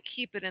 I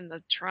keep it in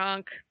the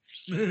trunk.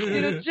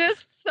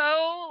 Just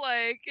so,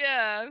 like,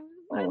 yeah.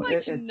 I'd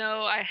like to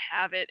know I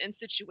have it in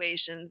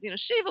situations.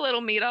 Shave a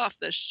little meat off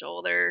the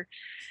shoulder.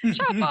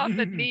 Chop off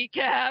the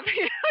kneecap.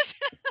 Yeah.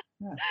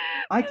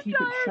 I keep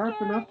it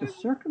sharp enough to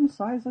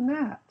circumcise a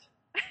gnat.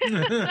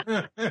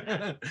 And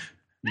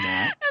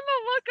the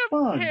look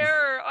of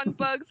terror on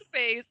Bug's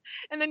face,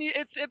 and then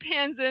it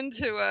pans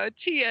into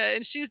Tia,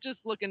 and she's just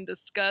looking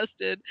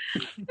disgusted.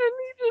 And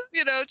he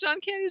just, John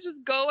Candy's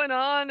just going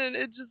on, and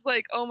it's just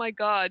like, oh my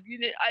God.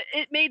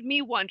 It made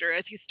me wonder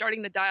as he's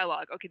starting the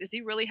dialogue, okay, does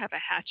he really have a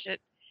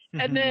hatchet?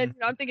 And then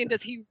I'm thinking,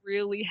 does he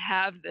really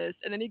have this?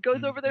 And then he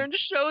goes over there and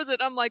just shows it.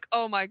 I'm like,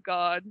 oh my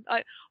God.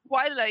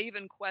 Why did I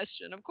even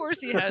question? Of course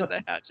he has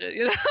the hatchet,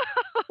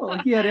 Well,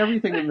 he had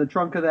everything in the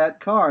trunk of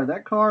that car.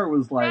 That car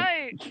was like...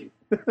 Right.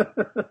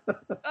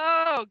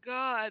 Oh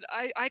God.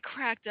 I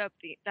cracked up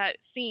that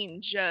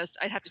scene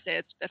I'd have to say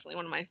it's definitely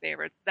one of my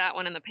favorites. That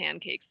one and the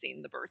pancake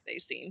scene, the birthday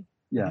scene.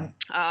 Yeah.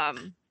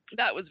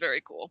 That was very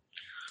cool.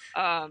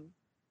 And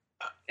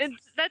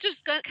that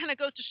just kind of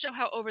goes to show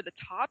how over the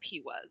top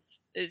he was.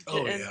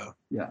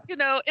 Yeah.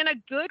 In a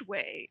good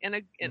way,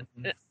 in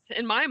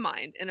my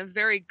mind, in a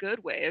very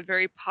good way, a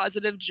very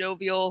positive,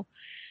 jovial,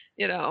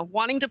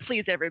 wanting to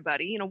please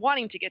everybody,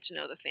 wanting to get to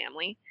know the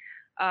family.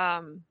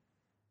 Yeah,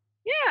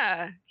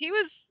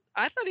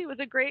 I thought he was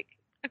a great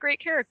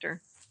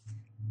character.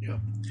 Yeah.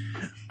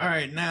 All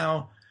right,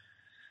 now,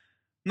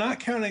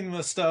 not counting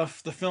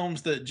the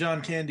films that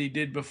John Candy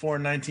did before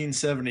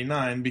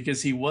 1979,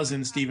 because he was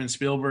in Steven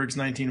Spielberg's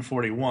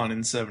 1941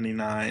 and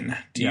 79.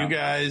 Do you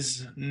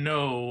guys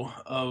know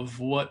of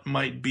what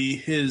might be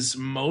his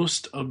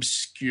most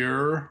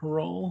obscure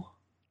role?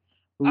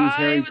 Who's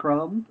Harry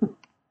Crumb?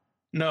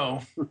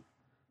 No.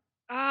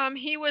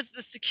 He was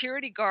the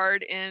security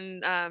guard in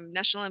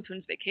National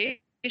Lampoon's Vacation.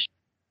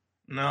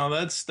 No,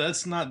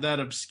 that's not that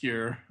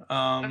obscure.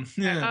 Okay.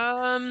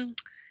 Yeah.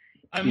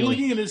 I'm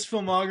looking at his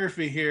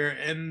filmography here,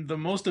 and the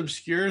most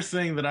obscure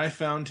thing that I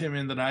found him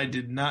in that I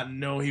did not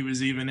know he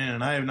was even in,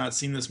 and I have not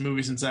seen this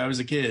movie since I was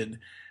a kid,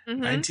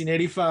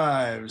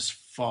 1985's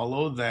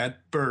Follow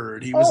That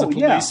Bird. He was a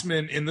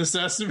policeman in the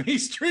Sesame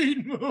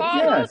Street movie.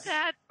 Follow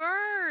That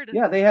Bird.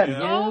 Yeah, they had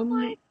him. Oh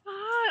my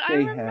God, I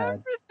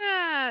remember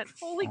that.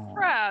 Holy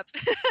crap.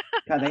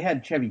 God, they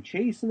had Chevy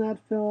Chase in that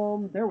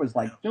film. There was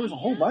a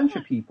whole bunch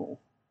of people.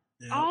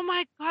 Yeah. Oh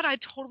my God,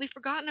 I'd totally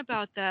forgotten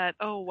about that.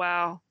 Oh,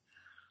 wow.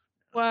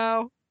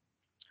 Wow.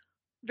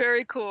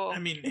 Very cool. I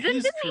mean,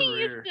 didn't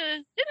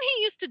he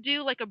used to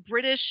do like a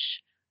British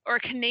or a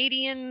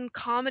Canadian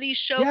comedy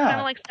show, kind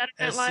of like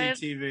Saturday Night Live?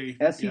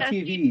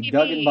 SCTV,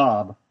 Doug and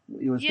Bob.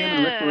 It was him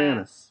and Rick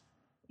Moranis.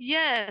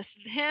 Yes,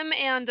 him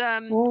and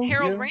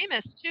Harold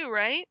Ramis too,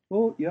 right?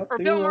 Oh, yep. Or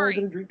they Bill were Murray.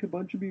 Going to drink a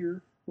bunch of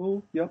beer.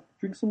 Oh, yep.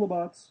 Drink some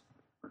Labatt's.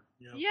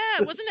 Yep. Yeah,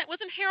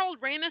 wasn't Harold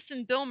Ramis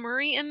and Bill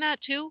Murray in that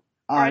too?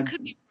 Or I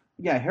could be.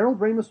 Yeah, Harold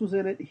Ramis was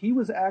in it. He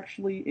was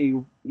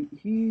actually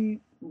he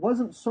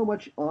wasn't so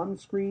much on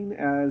screen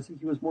as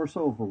he was more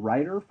so of a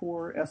writer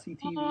for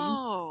SCTV.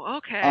 Oh,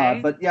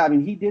 okay. But yeah, I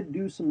mean, he did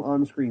do some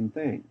on-screen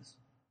things.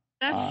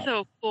 That's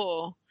so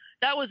cool.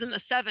 That was in the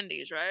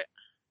 70s, right?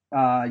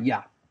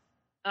 Yeah.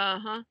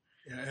 Uh-huh.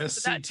 Yeah,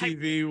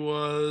 SCTV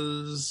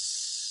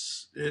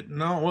was... it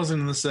wasn't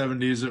in the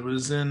 70s. It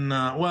was in,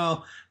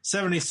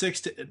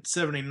 76 to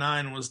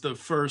 79 was the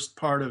first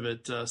part of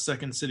it,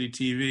 Second City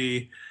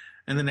TV.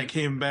 And then it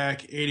came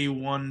back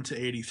 81 to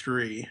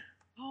 83.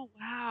 Oh,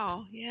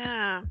 wow.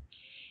 Yeah.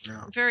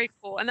 Yeah. Very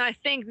cool. And I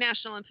think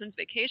National Lampoon's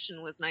Vacation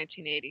was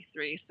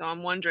 1983. So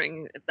I'm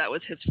wondering if that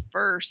was his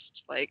first,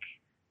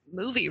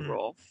 movie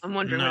role. I'm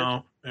wondering.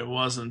 No, it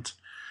wasn't.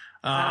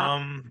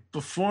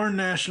 Before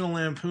National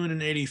Lampoon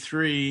in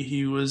 83,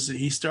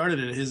 he started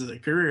it. His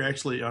career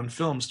actually on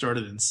film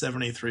started in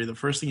 73. The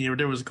first thing he ever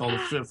did was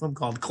a film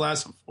called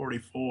Class of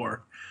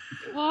 44.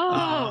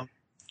 Whoa.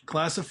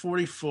 Class of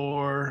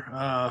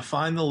 44,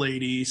 Find the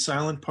Lady,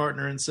 Silent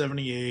Partner in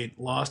 78,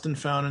 Lost and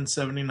Found in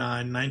 79,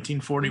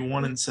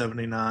 1941 in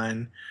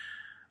 79.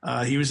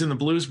 He was in the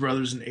Blues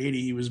Brothers in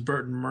 80. He was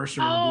Burton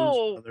Mercer in the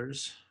Blues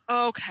Brothers.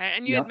 Okay,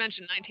 and you had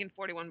mentioned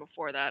 1941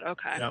 before that.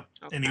 Okay. Yep.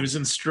 Okay. And he was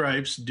in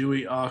Stripes,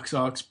 Dewey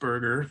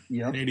Oxburger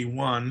in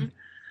 81.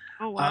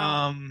 Oh,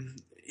 wow.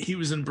 He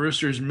was in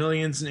Brewster's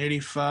Millions in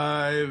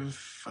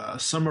 85.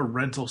 Summer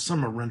Rental.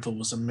 Summer Rental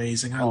was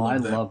amazing. I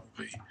love that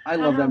movie. I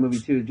love that movie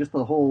too. Just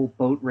the whole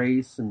boat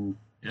race and,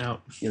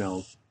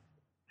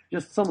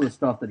 just some of the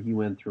stuff that he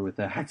went through with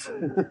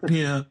that.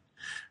 Yeah.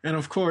 And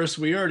of course,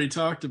 we already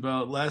talked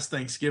about last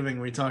Thanksgiving.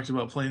 We talked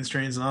about Planes,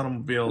 Trains, and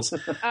Automobiles.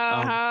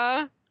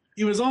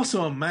 He was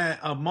also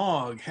a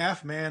Mog,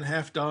 half man,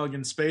 half dog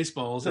in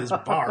Spaceballs as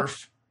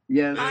Barf.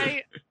 Yes.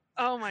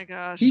 Oh my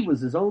gosh. He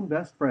was his own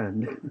best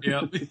friend.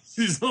 Yep.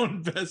 His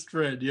own best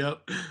friend.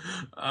 Yep.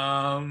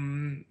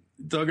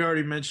 Doug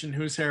already mentioned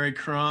Who's Harry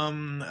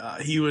Crumb.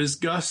 He was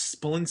Gus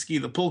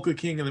Polinski, the Polka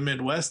King of the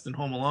Midwest in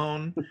Home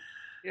Alone.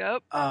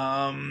 Yep.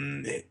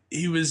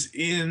 He was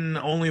in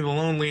Only the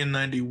Lonely in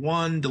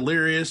 91,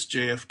 Delirious,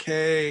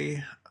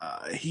 JFK.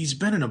 He's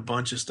been in a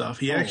bunch of stuff.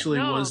 He actually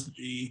was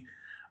the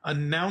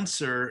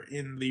announcer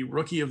in the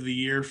Rookie of the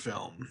Year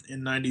film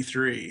in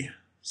 93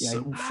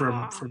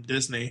 from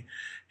Disney.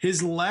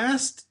 His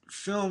last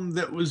film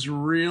that was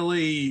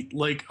really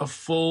like a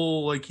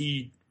full,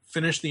 he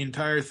finished the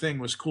entire thing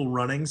was Cool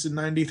Runnings in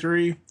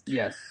 93.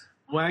 Yes.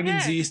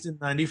 Wagons East in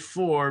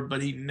 94,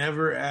 but he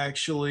never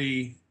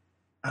actually,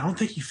 I don't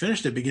think he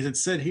finished it because it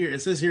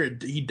says here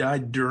he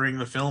died during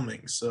the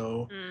filming.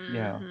 So,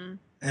 yeah.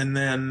 And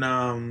then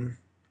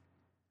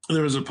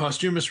there was a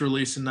posthumous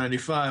release in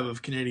 95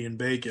 of Canadian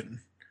Bacon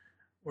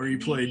where he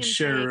played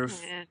Sheriff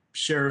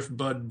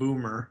Bud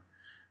Boomer.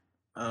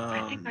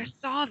 I think I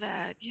saw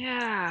that.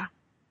 Yeah.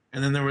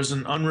 And then there was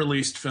an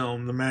unreleased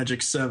film, The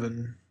Magic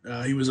Seven.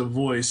 He was a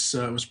voice.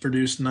 It was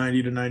produced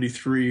 90 to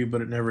 93,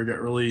 but it never got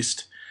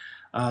released.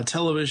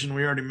 Television,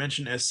 we already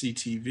mentioned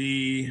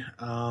SCTV.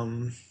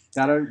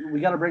 We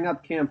gotta bring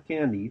up Camp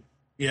Candy.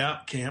 Yeah,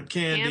 Camp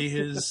Candy,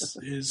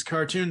 his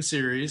cartoon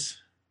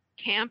series.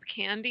 Camp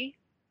Candy?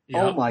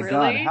 Yep. Oh my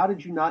God! How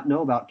did you not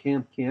know about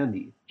Camp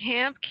Candy?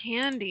 Camp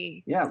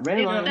Candy. Yeah,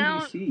 ran on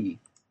NBC.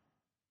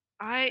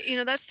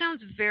 That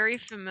sounds very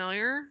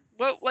familiar.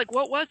 What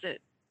was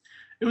it?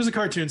 It was a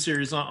cartoon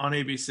series on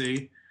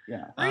ABC.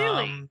 Yeah.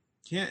 Really?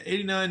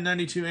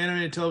 89-92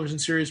 animated television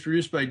series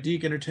produced by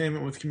Deke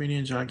Entertainment with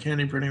comedian John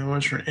Candy printing the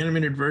voice for an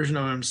animated version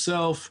of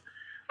himself.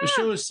 The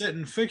show is set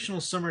in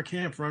fictional summer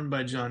camp run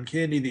by John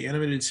Candy. The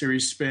animated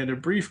series spanned a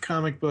brief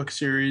comic book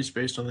series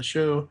based on the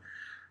show.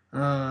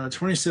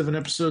 27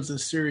 episodes of the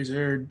series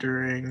aired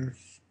during...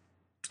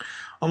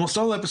 Almost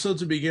all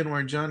episodes would begin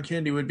where John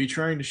Candy would be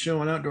trying to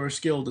show an outdoor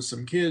skill to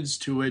some kids,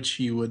 to which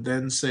he would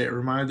then say it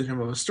reminded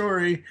him of a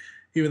story.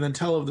 He would then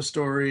tell of the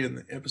story in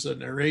the episode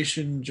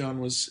narration.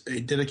 John was a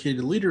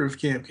dedicated leader of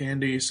Camp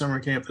Candy, a summer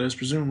camp that is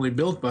presumably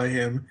built by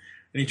him,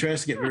 and he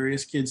tries to get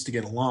various kids to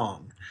get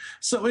along.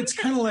 So it's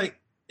kind of like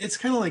It's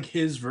kind of like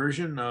his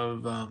version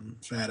of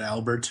Fat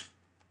Albert.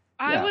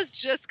 I was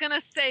just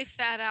gonna say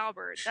Fat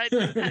Albert.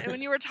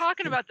 When you were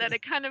talking about that,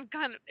 it kind of,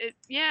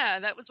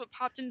 that was what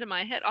popped into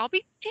my head. I'll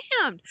be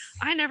damned,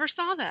 I never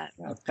saw that.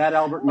 Yeah, Fat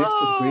Albert mixed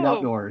with Great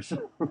Outdoors.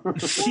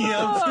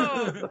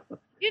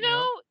 You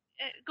know,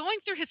 going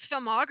through his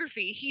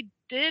filmography, he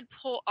did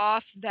pull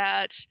off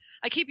that.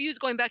 I keep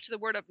going back to the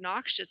word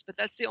obnoxious, but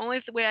that's the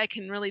only way I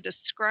can really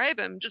describe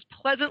him. Just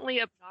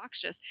pleasantly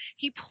obnoxious.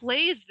 He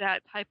plays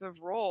that type of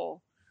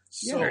role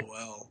so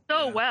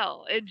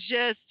well. It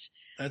just.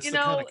 That's the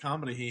kind of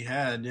comedy he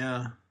had,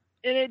 yeah.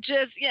 And it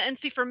just, and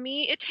see, for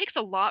me, it takes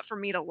a lot for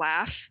me to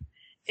laugh.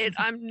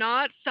 I'm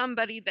not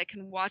somebody that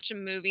can watch a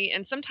movie,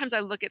 and sometimes I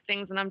look at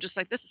things and I'm just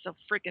like, this is so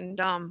freaking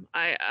dumb.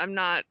 I'm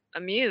not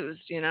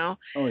amused,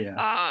 Oh,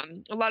 yeah.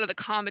 A lot of the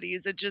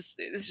comedies, it's just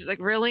like,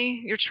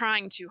 really? You're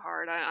trying too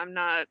hard. I'm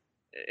not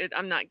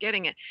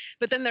getting it.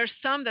 But then there's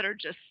some that are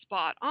just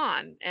spot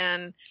on,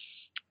 and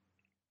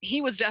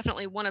he was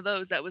definitely one of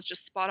those that was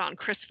just spot on.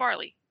 Chris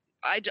Farley.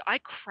 I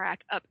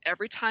crack up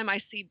every time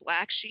I see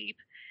Black Sheep.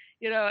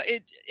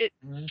 There's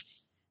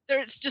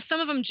just some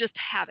of them just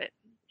have it.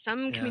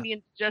 Some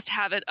comedians just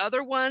have it.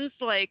 Other ones,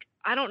 like,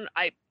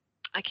 I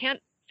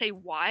can't say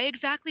why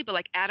exactly, but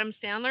like Adam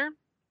Sandler,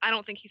 I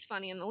don't think he's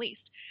funny in the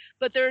least.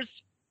 But there's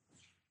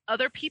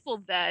other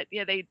people that,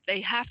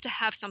 they have to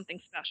have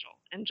something special.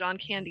 And John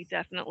Candy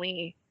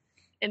definitely,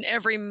 in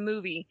every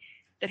movie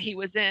that he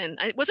was in.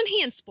 Wasn't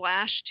he in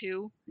Splash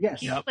too?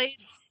 Yes. Yep.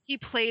 He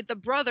played the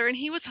brother, and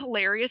he was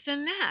hilarious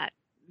in that.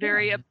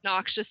 Very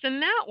obnoxious in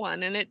that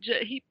one, and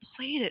he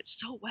played it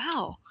so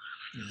well.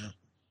 Yeah.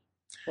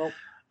 Well,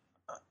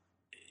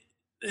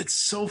 it's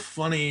so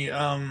funny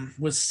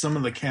with some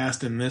of the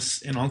cast in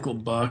Uncle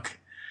Buck,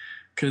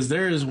 because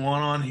there is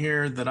one on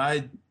here that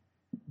I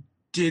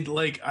did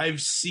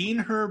I've seen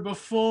her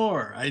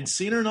before. I'd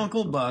seen her in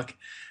Uncle Buck,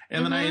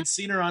 and then I had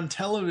seen her on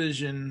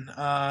television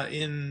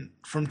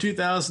from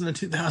 2000 to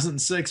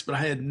 2006, but I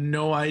had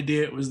no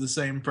idea it was the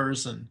same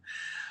person.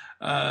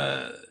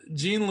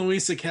 Jean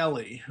Louisa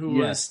Kelly, who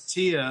was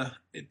Tia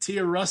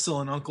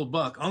Russell in Uncle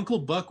Buck. Uncle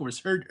Buck was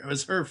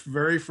her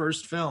very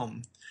first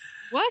film.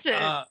 Was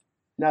it?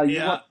 Now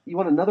you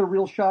want another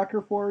real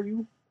shocker for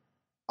you?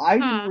 I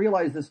didn't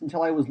realize this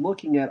until I was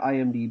looking at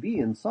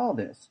IMDb and saw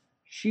this.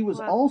 She was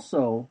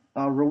also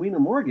Rowena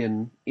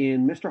Morgan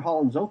in Mr.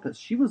 Holland's Opus.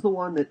 She was the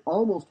one that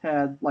almost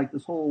had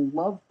this whole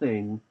love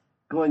thing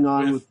going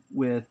on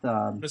with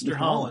Mr.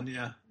 Holland.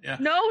 Yeah.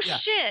 No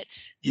shit.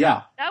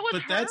 Yeah. That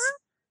was her?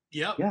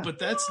 But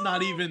that's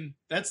not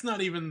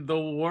even the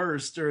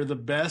worst or the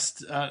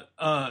best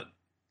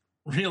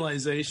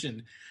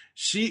realization.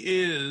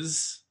 She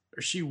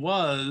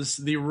was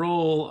the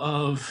role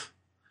of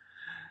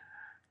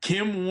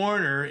Kim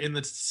Warner in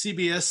the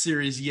CBS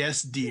series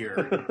Yes,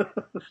 Dear.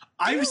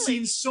 I've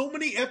seen so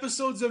many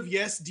episodes of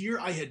Yes,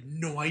 Dear, I had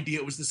no idea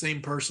it was the same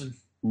person.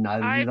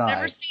 Neither I've did I.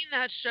 never seen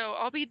that show.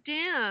 I'll be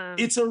damned.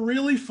 It's a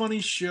really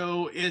funny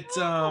show.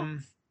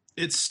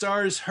 It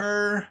stars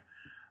her.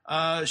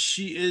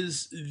 She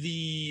is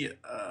the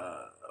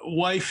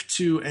wife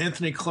to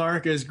Anthony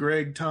Clark as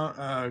Greg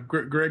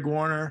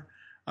Warner.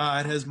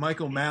 It has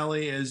Mike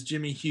O'Malley as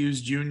Jimmy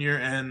Hughes Jr.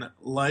 and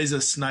Liza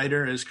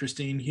Snyder as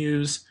Christine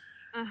Hughes.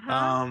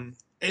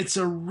 It's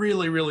a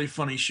really, really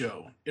funny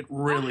show. It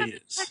really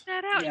is. Check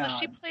that out. Yeah.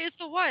 So she plays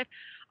the wife.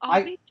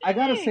 I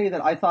gotta say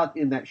that I thought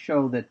in that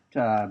show that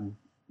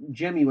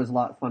Jimmy was a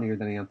lot funnier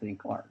than Anthony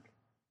Clark.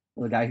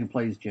 The guy who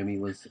plays Jimmy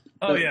was.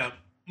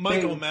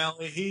 Mike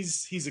O'Malley.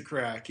 He's a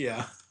crack.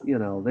 Yeah.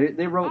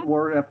 They wrote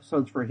more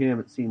episodes for him,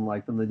 it seemed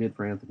like, than they did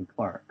for Anthony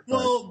Clark. But...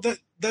 Well,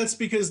 that's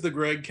because the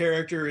Greg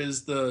character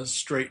is the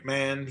straight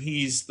man.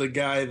 He's the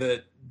guy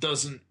that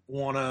doesn't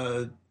want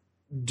to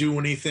do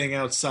anything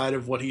outside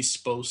of what he's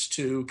supposed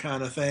to,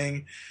 kind of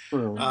thing.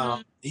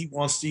 He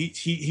wants to.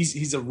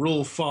 He's a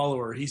rule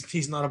follower.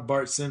 He's not a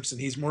Bart Simpson.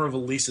 He's more of a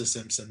Lisa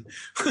Simpson.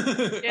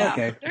 Yeah.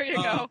 Okay. There you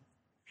go.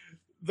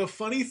 The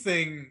funny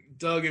thing,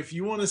 Doug, if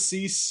you want to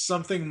see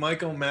something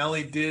Mike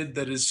O'Malley did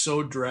that is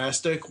so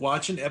drastic,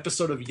 watch an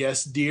episode of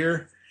Yes,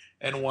 Dear,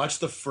 and watch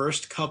the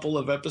first couple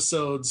of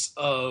episodes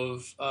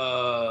of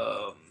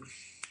what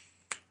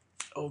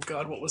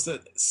was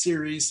that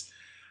series?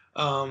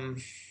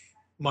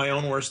 My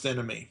Own Worst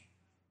Enemy.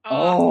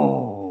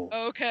 Oh.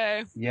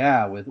 Okay.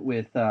 Yeah,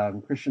 with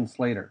Christian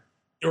Slater.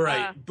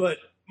 Right, but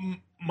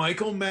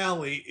Mike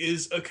O'Malley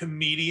is a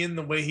comedian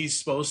the way he's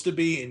supposed to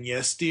be in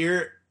Yes,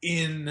 Dear.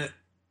 In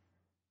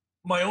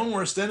My Own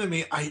Worst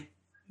Enemy,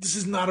 this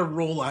is not a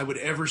role I would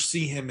ever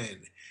see him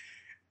in.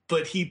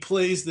 But he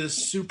plays this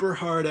super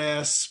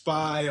hard-ass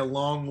spy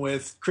along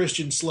with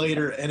Christian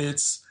Slater, and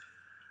it's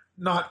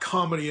not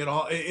comedy at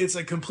all. It's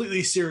a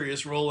completely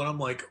serious role, and I'm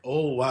like,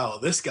 oh, wow,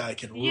 this guy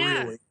can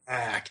really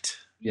act.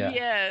 Yeah.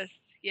 Yes.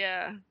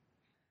 Yeah.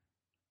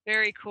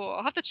 Very cool.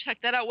 I'll have to check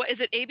that out. What is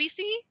it,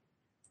 ABC?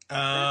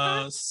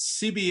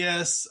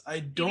 CBS. I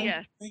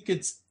don't think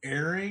it's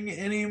airing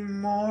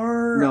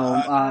anymore.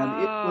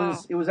 No,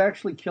 it was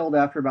actually killed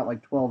after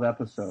about 12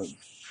 episodes.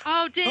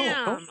 Oh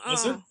damn!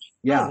 Was it?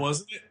 Yeah. Oh,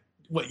 wasn't it?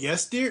 What?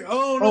 Yes, dear.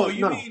 Oh no,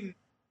 you no. mean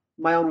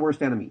My Own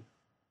Worst Enemy.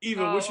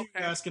 Eva? Which are you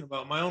asking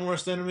about? My Own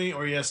Worst Enemy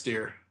or Yes,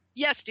 Dear?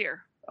 Yes,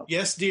 Dear.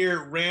 Yes,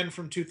 Dear ran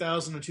from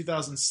 2000 to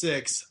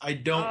 2006. I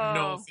don't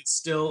know if it's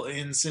still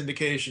in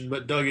syndication,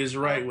 but Doug is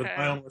right. With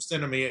My Own Worst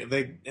Enemy,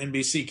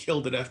 NBC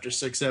killed it after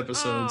 6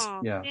 episodes.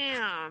 Oh, yeah.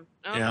 Damn.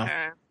 Okay.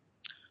 Yeah.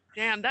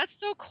 Damn, that's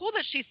so cool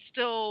that she's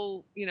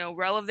still,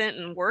 relevant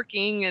and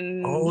working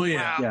and. Oh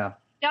yeah. Wow. Yeah.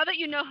 Now that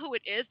you know who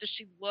it is, does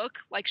she look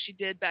like she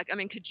did back? I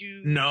mean, could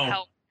you No.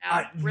 help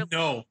Really?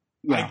 No.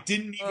 Yeah. I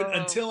didn't even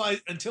until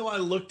I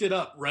looked it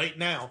up right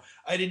now.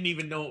 I didn't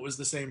even know it was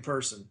the same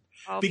person.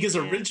 Because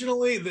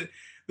originally,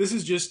 this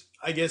is just,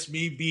 I guess,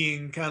 me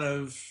being kind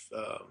of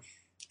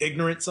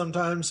ignorant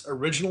sometimes.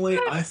 Originally,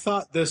 I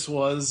thought this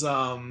was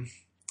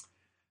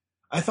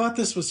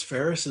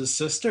Ferris's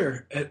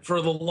sister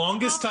for the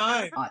longest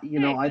time.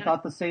 I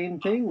thought the same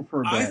thing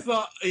for a bit. I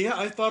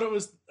thought it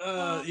was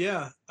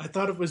I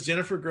thought it was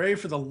Jennifer Grey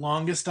for the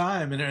longest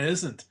time, and it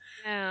isn't.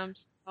 Damn,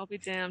 I'll be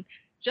damned.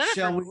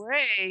 Jennifer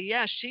Grey,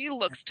 yeah, she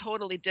looks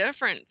totally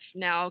different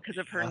now because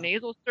of her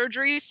nasal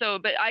surgery. So,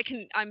 but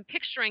I'm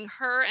picturing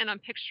her, and I'm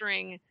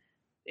picturing,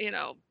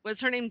 what's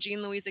her name,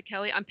 Jean Louisa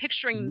Kelly. I'm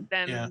picturing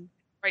them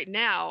right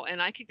now,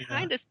 and I could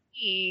kind of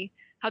see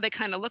how they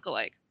kind of look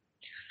alike.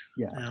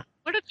 Yeah.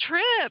 What a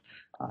trip!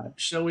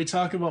 Shall we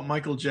talk about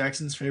Michael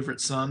Jackson's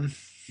favorite son?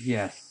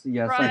 Yes,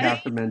 right? I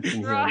have to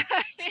mention right.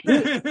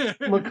 him.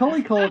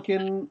 Macaulay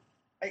Culkin.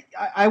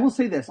 I will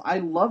say this: I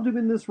loved him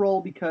in this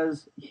role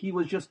because he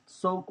was just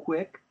so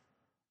quick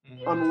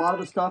on a lot of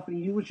the stuff, and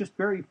he was just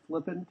very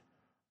flippant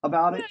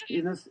about it.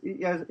 In this,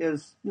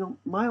 as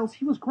Miles,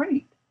 he was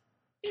great.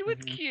 He was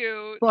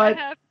cute. But I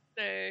have to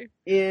say,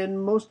 in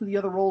most of the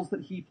other roles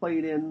that he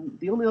played in,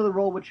 the only other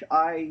role which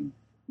I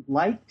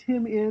liked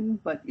him in,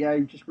 but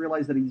I just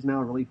realized that he's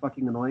now really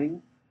fucking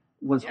annoying,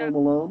 was Home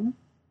Alone.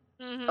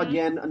 Mm-hmm.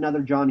 Again, another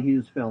John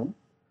Hughes film.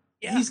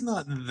 Yeah. He's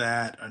not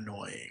that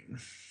annoying.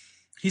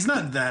 He's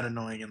not that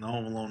annoying in the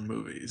Home Alone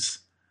movies.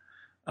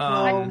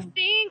 I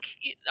think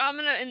I'm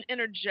going to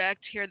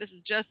interject here. This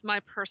is just my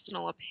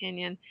personal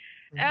opinion.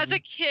 Mm-hmm. As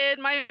a kid,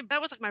 that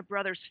was like my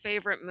brother's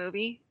favorite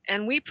movie,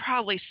 and we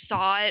probably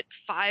saw it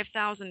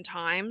 5,000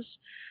 times.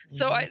 Mm-hmm.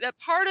 So that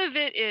part of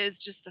it is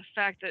just the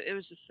fact that it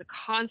was just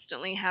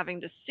constantly having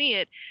to see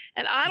it.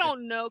 And I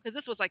don't know, because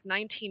this was like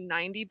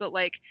 1990, but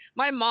like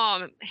my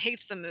mom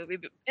hates the movie,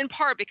 in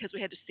part because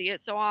we had to see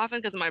it so often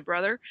because of my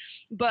brother.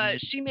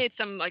 But she made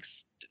some like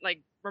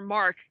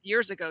remark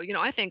years ago,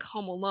 I think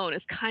Home Alone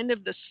is kind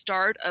of the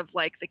start of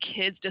like the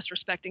kids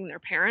disrespecting their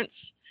parents.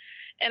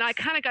 And I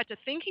kind of got to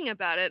thinking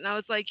about it, and I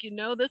was like, this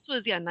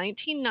was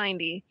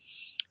 1990.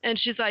 And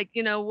she's like,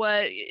 you know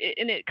what?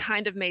 And it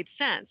kind of made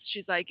sense.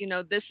 She's like,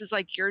 this is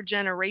like your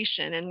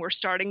generation, and we're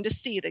starting to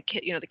see the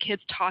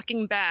kids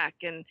talking back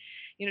and,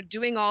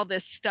 doing all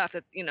this stuff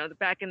that,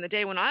 back in the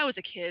day when I was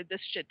a kid, this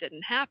shit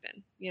didn't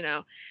happen,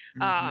 a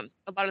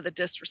lot of the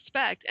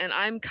disrespect. And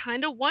I'm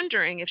kind of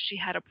wondering if she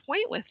had a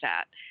point with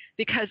that,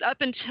 because up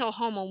until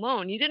Home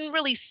Alone, you didn't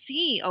really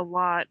see a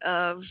lot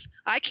of,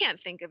 I can't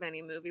think of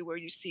any movie where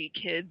you see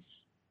kids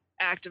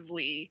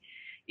actively,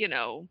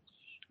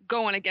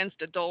 going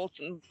against adults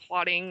and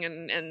plotting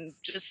and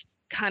just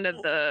kind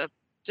of the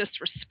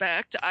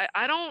disrespect.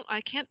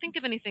 I can't think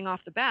of anything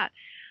off the bat.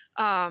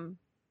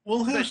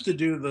 We'll have to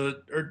do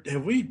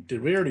did we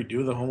already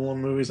do the Home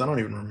Alone movies? I don't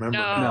even remember.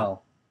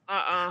 No.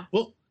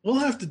 We'll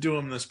have to do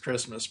them this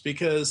Christmas,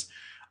 because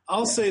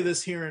I'll say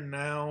this here and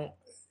now.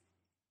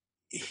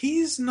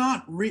 He's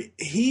not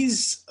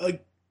he's not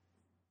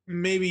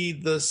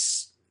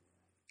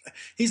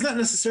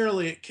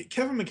necessarily,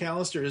 Kevin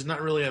McAllister is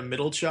not really a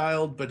middle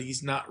child, but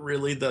he's not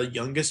really the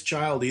youngest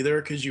child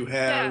either, because you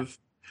have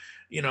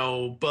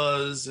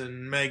Buzz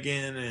and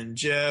Megan and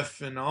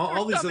Jeff and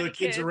all these other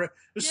kids around.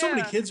 There's so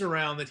many kids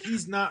around that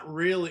he's not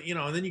really,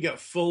 and then you got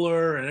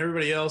Fuller and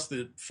everybody else,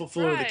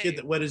 Fuller, the kid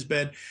that wet his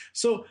bed.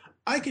 So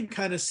I can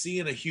kind of see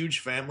in a huge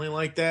family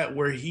like that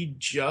where he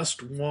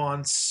just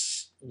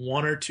wants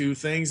one or two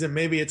things, and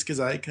maybe it's because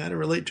I kind of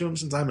relate to him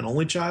since I'm an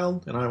only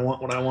child and I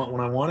want what I want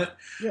when I want it.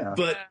 Yeah.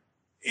 But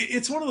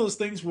it's one of those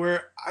things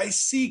where I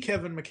see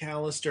Kevin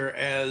McAllister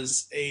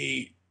as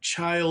a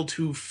child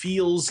who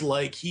feels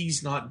like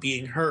he's not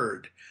being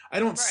heard. I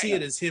don't see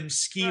it as him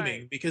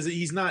scheming, because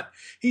he's not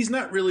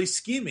really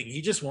scheming.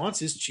 He just wants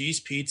his cheese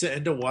pizza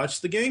and to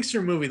watch the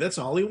gangster movie. That's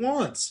all he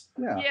wants.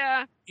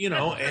 Yeah.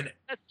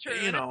 That's true.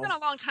 It's been a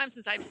long time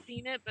since I've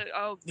seen it, but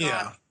oh god.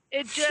 Yeah.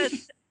 It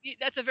just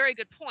that's a very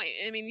good point.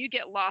 I mean, you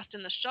get lost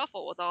in the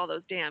shuffle with all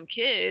those damn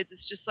kids.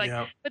 It's just like,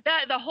 but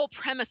the whole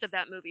premise of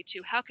that movie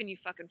too. How can you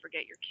fucking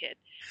forget your kid?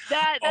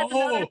 That's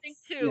another thing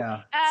too.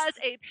 Yeah. As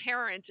a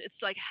parent,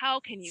 it's like, how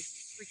can you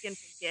freaking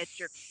forget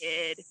your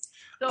kid?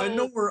 So, I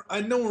know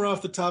we're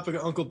off the topic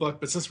of Uncle Buck,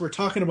 but since we're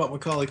talking about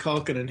Macaulay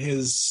Culkin and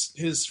his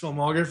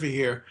filmography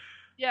here.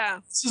 Yeah.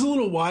 This is a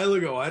little while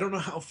ago. I don't know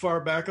how far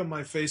back on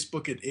my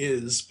Facebook it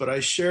is, but I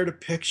shared a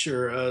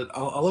picture.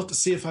 I'll have to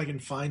see if I can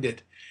find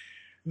it.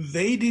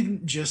 They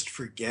didn't just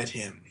forget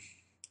him.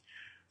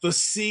 The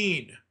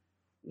scene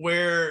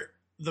where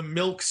the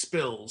milk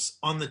spills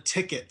on the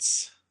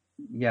tickets.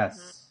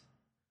 Yes.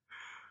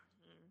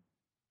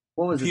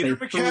 What was Peter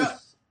it?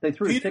 They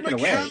threw his ticket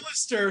away. Peter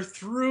McAllister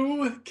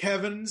threw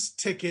Kevin's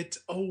ticket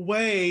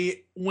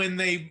away when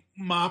they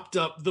mopped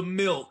up the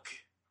milk.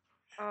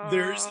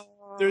 There's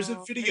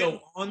a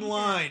video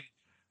online.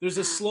 There's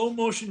a slow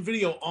motion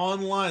video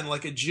online,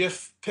 like a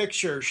GIF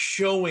picture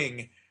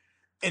showing,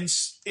 and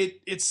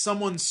it's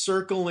someone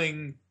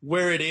circling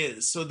where it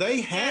is. So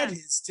they had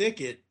his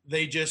ticket.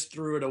 They just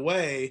threw it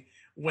away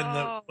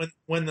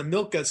when the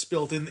milk got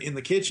spilled in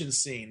the kitchen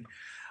scene.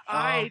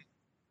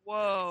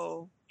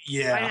 Whoa.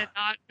 Yeah. I did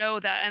not know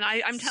that. And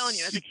I'm telling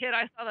you, as a kid,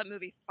 I saw that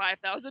movie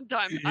 5,000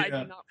 times. Yeah. I do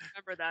not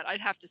remember that. I'd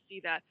have to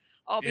see that.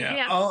 Not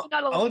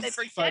I'll only did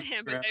they forget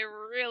him, but they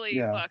really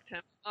fucked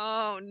him.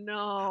 Oh,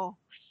 no.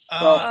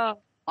 I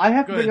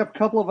have to bring up a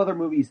couple of other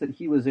movies that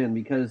he was in,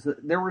 because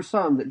there were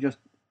some that just,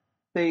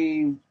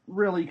 they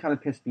really kind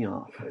of pissed me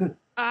off.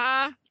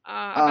 I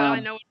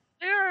know what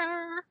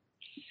they're.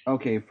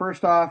 Okay,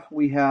 first off,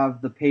 we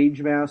have The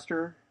Page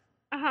Master.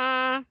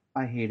 Uh-huh.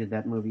 I hated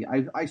that movie.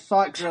 I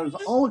saw it because I was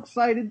all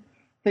excited,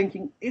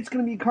 thinking it's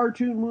going to be a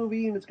cartoon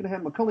movie, and it's going to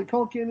have Macaulay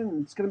Culkin,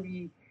 and it's going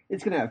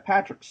to have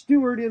Patrick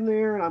Stewart in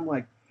there, and I'm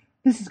like,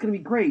 this is going to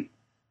be great.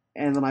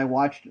 And then I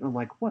watched it, and I'm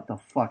like, what the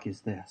fuck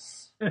is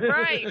this?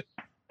 Right.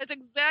 That's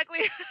exactly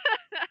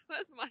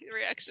that's my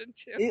reaction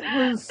too.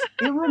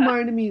 It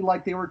reminded me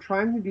like they were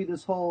trying to do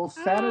this whole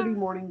Saturday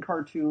morning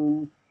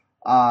cartoon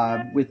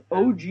with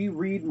O.G.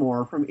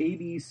 Readmore from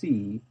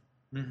ABC.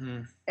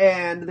 Mm-hmm.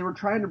 And they were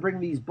trying to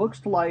bring these books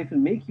to life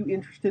and make you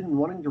interested in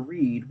wanting to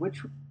read,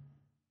 which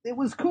it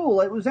was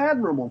cool. It was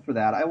admirable for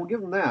that. I will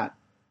give them that.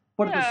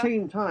 But at the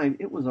same time,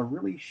 it was a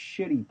really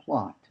shitty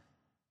plot.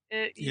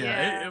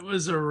 It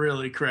was a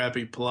really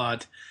crappy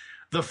plot.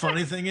 The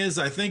funny thing is,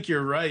 I think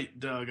you're right,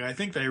 Doug. I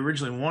think they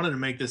originally wanted to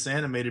make this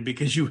animated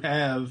because you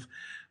have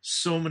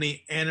so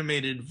many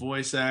animated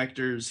voice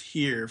actors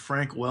here.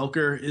 Frank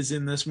Welker is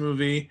in this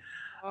movie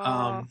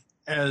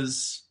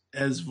as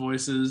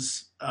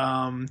voices.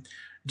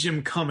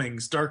 Jim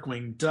Cummings,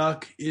 Darkwing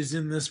Duck, is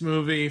in this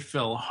movie.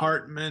 Phil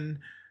Hartman,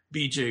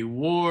 B.J.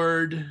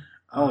 Ward,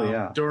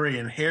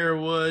 Dorian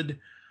Harewood.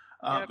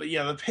 But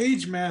yeah, The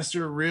Page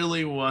Master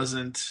really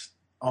wasn't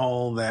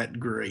all that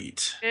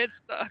great. It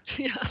sucked.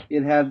 Yeah.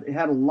 It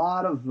had a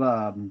lot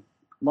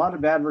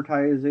of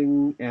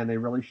advertising, and they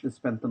really should have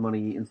spent the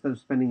money, instead of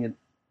spending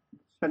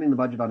the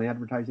budget on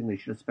advertising, they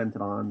should have spent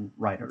it on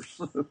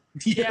writers.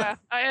 Yeah,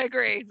 I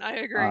agree.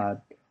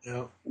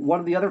 One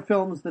of the other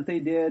films that they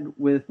did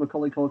with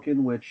Macaulay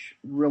Culkin, which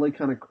really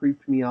kind of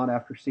creeped me out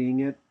after seeing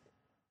it.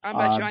 I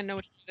bet you I know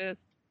what it is.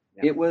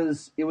 Yep.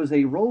 It was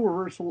a role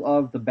reversal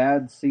of The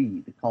Bad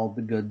Seed called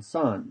The Good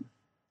Son.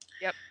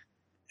 Yep.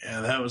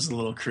 Yeah, that was a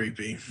little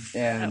creepy.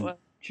 And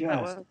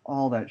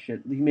all that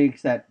shit. He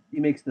makes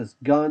this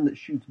gun that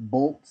shoots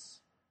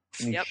bolts,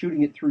 and he's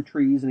shooting it through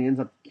trees, and he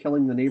ends up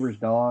killing the neighbor's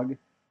dog.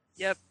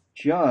 Yep.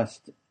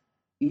 Just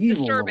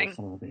evil disturbing.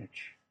 Little son of a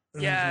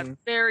bitch. Yeah,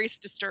 very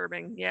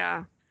disturbing.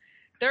 Yeah.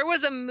 There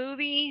was a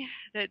movie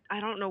that I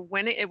don't know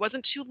when it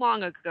wasn't too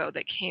long ago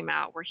that came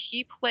out where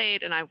he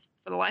played, and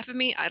for the life of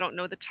me, I don't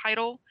know the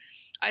title.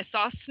 I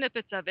saw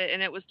snippets of it,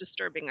 and it was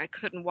disturbing. I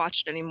couldn't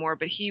watch it anymore,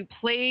 but he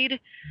played,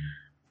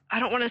 I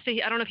don't know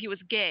if he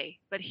was gay,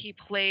 but he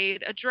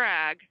played a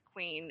drag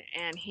queen,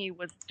 and he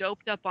was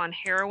doped up on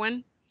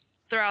heroin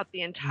throughout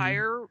the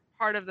entire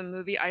part of the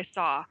movie I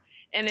saw.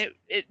 And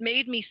it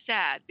made me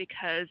sad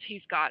because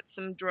he's got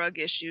some drug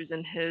issues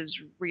in his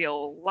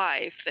real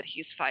life that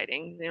he's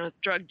fighting,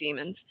 drug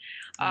demons.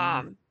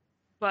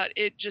 But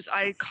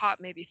I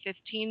caught maybe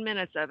 15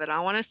 minutes of it.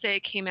 I want to say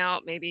it came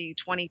out maybe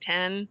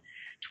 2010,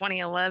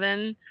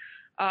 2011.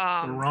 The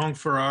Wrong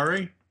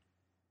Ferrari?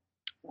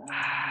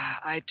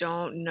 I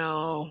don't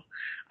know.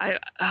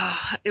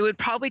 It would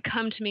probably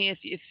come to me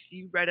if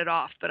you read it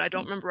off, but I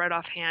don't remember right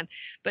offhand.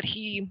 But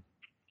he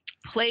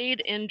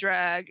played in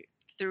drag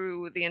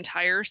through the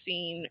entire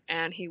scene,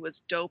 and he was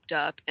doped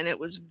up, and it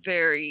was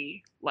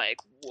very like,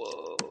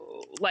 whoa,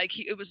 like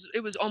it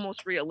was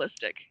almost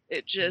realistic.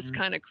 It just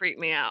kind of creeped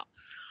me out.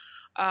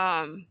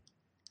 I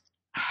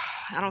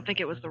don't think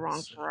it was The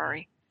Wrong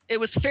Ferrari. It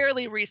was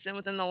fairly recent,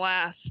 within the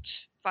last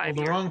 5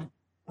 years. The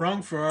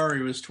Wrong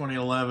Ferrari was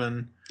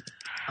 2011.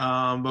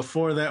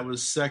 Before that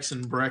was Sex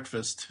and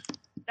Breakfast.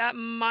 That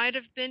might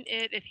have been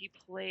it if he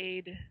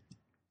played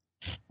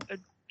a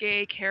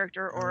gay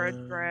character or a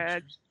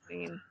drag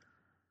queen.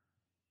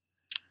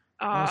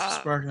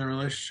 Sparking the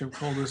relationship,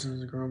 cold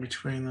distance growing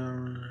between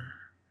them.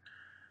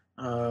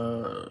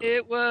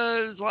 It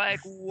was like,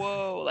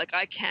 whoa, like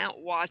I can't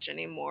watch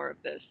any more of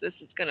this. This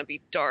is going to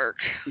be dark.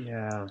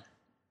 Yeah.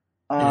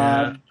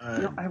 I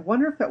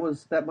wonder if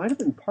that might have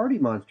been Party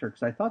Monster,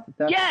 because I thought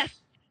that's...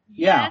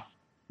 Yes!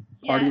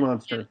 Party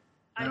Monster.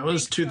 That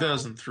was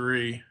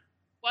 2003. So.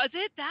 Was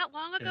it that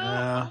long ago?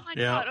 Yeah, oh my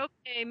god,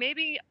 okay,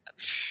 maybe...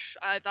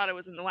 I thought it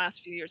was in the last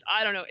few years.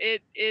 I don't know.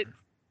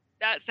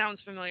 That sounds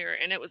familiar,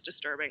 and it was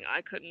disturbing.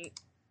 I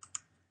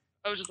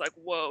was just like,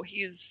 whoa,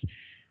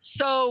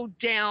 so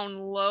down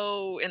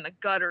low in the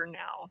gutter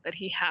now that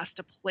he has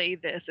to play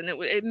this, and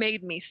it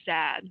made me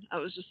sad. I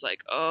was just like,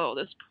 oh,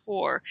 this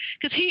poor,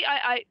 because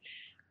I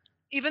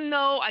even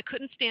though I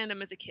couldn't stand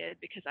him as a kid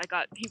because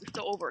he was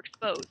so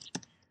overexposed.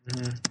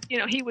 Mm-hmm. You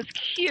know, he was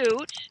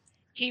cute,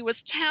 he was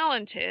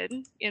talented,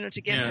 you know,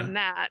 to give him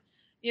that.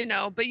 You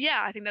know, but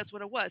yeah, I think that's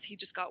what it was. He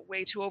just got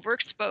way too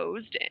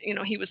overexposed. You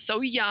know, he was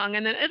so young,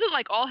 and then isn't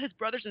like all his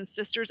brothers and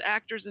sisters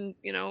actors, and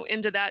you know,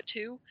 into that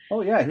too.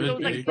 Oh yeah,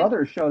 his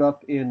brother showed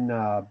up in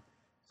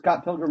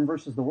Scott Pilgrim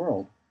versus the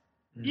World.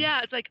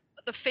 Yeah, it's like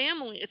the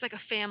family. It's like a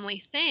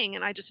family thing,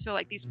 and I just feel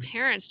like these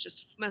parents just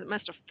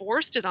must have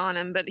forced it on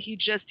him. But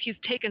he's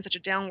taken such a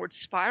downward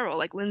spiral,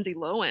 like Lindsay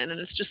Lohan, and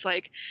it's just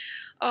like,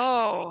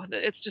 oh,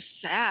 it's just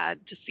sad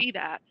to see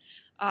that.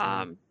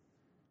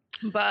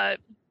 But.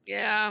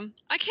 Yeah,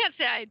 I can't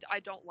say I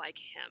don't like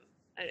him.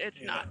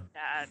 It's not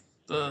bad.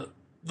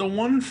 The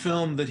one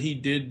film that he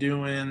did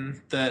do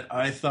in that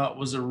I thought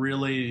was a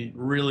really,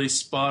 really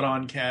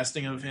spot-on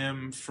casting of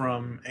him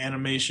from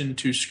animation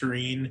to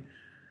screen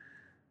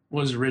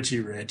was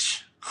Richie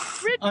Rich.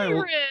 Richie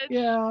Rich!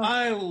 Yeah.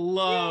 I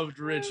loved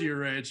Richie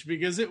Rich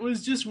because it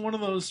was just one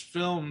of those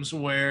films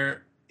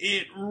where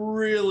it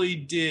really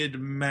did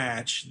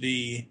match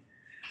the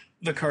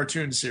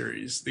cartoon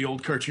series, the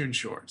old cartoon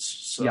shorts.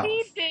 So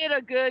he did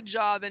a good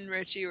job in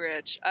Richie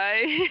Rich.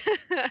 I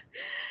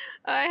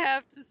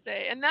have to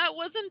say, and that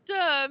wasn't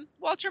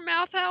Walter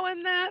Matthau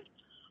in that.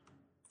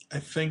 I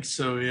think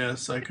so.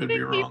 Yes, I could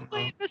be wrong. He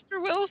played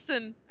Mr.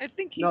 Wilson. I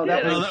think he did.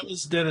 That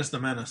was Dennis the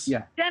Menace.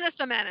 Yeah, Dennis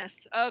the Menace.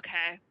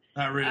 Okay.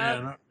 Not really.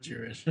 Not Richie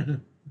Rich.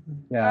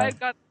 Yeah.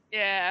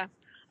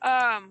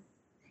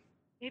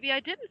 Maybe I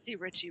didn't see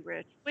Richie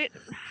Rich. Wait,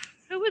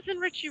 who was in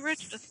Richie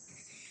Rich?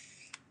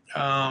 It's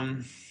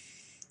gonna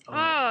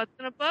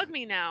bug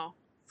me now.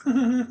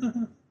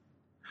 Let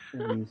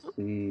me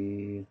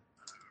see.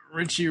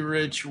 Richie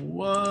Rich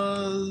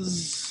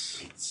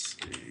was. Let's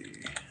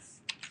see.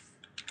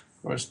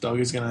 Of course, Doug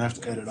is gonna have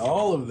to edit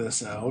all of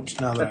this out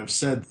now that I've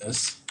said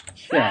this.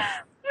 Yeah.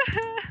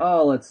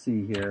 Oh, let's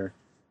see here.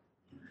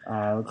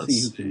 Let's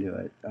see who can do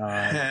it.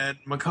 Had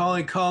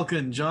Macaulay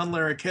Culkin, John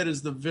Larroquette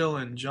as the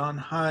villain, John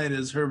Hyde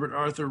as Herbert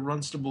Arthur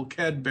Runstable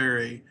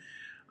Cadbury.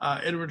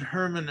 Edward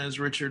Herrmann as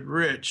Richard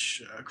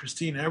Rich,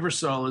 Christine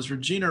Ebersole as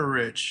Regina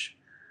Rich.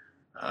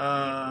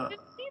 I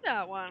didn't see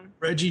that one.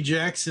 Reggie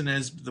Jackson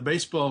as the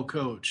baseball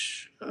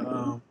coach.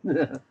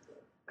 Claudia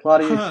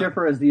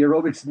Schiffer as the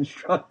aerobics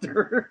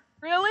instructor.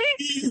 Really?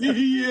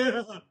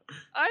 Yeah.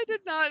 I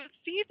did not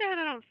see that,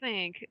 I don't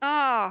think.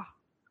 Oh.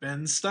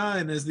 Ben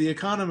Stein as the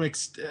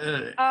economics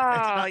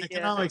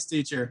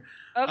teacher.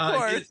 Of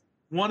course.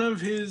 One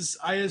of his,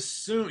 I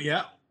assume,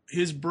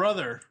 his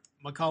brother.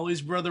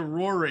 Macaulay's brother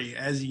Rory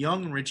as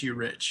young Richie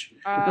Rich.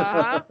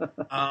 So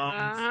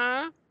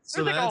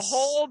There's like a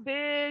whole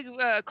big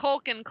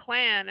Culkin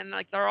clan, and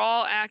like they're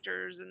all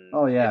actors. And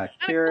oh yeah,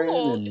 Kieran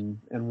cool.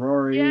 and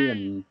Rory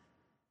and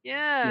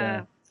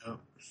yeah.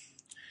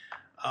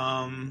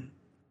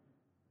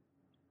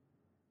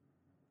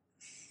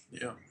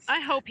 I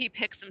hope he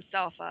picks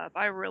himself up.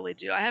 I really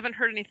do. I haven't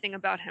heard anything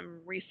about him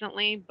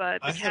recently, but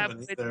I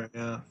haven't either.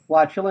 Yeah.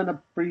 Watch, he'll end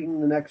up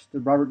being the next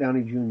Robert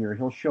Downey Jr.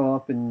 He'll show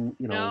up in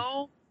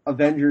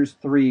Avengers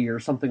 3 or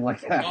something like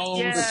that.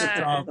 Oh,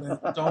 stop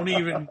it! Don't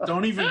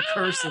even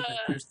curse at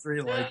Avengers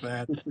 3 like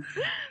that.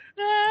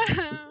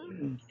 I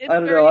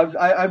don't know.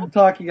 I'm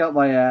talking out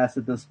my ass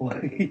at this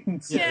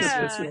point.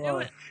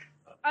 Yeah.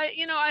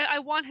 I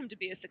want him to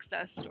be a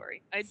success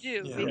story. I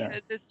do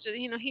because it's just,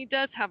 he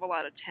does have a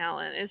lot of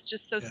talent. It's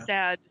just so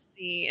sad to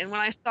see. And when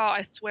I saw,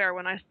 I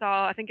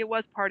think it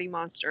was Party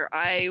Monster,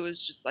 I was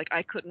just like,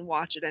 I couldn't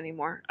watch it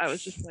anymore. I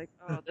was just like,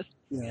 oh, this,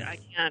 I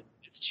can't.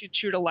 It's too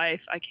true to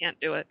life. I can't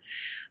do it.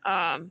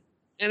 And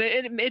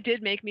it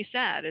did make me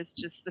sad. It's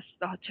just the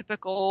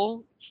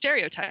typical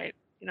stereotype,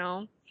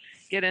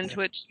 get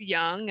into it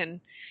young and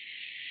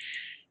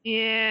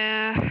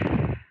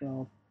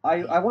Well,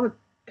 I want to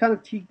kind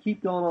of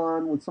keep going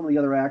on with some of the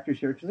other actors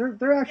here because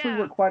there actually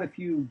were quite a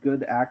few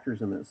good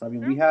actors in this. I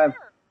mean, we have,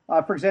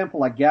 for example,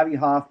 like Gabby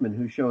Hoffman,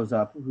 who shows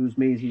up, who's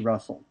Maisie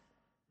Russell.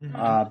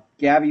 Mm-hmm.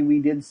 Gabby, we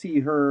did see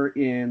her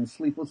in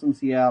Sleepless in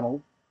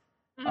Seattle,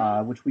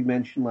 which we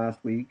mentioned last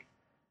week.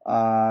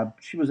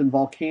 She was in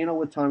Volcano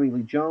with Tommy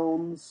Lee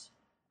Jones.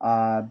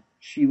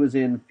 She was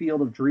in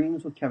Field of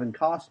Dreams with Kevin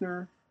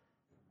Costner.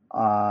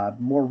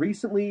 More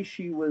recently,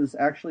 she was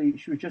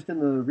just in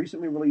the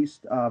recently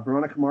released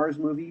Veronica Mars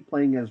movie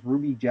playing as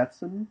Ruby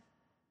Jetson.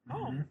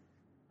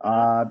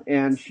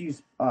 And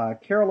she's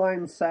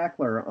Caroline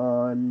Sackler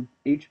on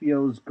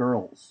HBO's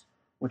Girls,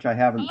 which I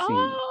haven't seen.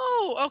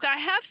 Oh, okay. I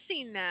have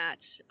seen that.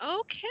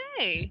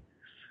 Okay.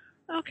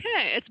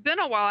 It's been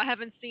a while. I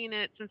haven't seen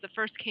it since it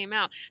first came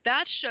out.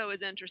 That show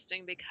is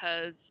interesting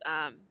because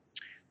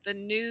the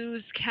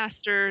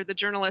newscaster, the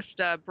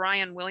journalist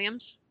Brian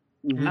Williams,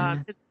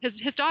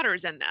 his daughter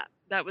is in that.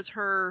 That was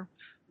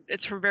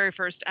it's her very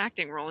first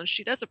acting role, and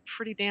she does a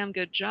pretty damn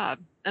good job.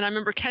 And I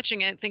remember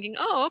catching it thinking,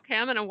 oh, okay,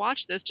 I'm going to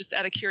watch this just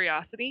out of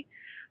curiosity.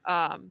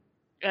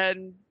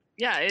 And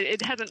yeah,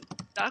 it hasn't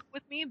stuck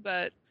with me,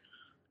 but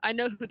I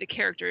know who the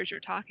character is you're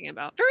talking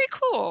about. Very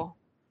cool.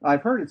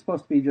 I've heard it's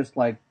supposed to be just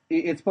like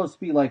it's supposed to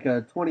be like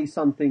a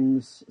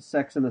 20-somethings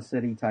Sex in the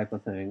City type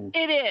of thing.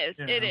 It is.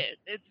 Yeah. It is.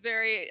 It's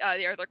very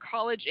they're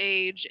college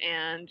age,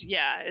 and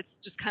yeah, it's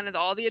just kind of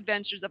all the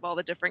adventures of all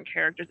the different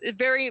characters. It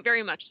very,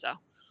 very much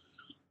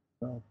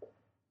so.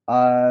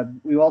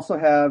 We also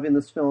have in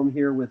this film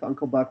here with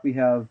Uncle Buck, we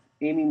have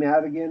Amy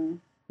Madigan,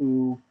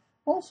 who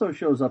also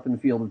shows up in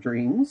Field of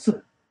Dreams.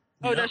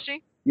 Oh, does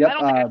she? Yep. I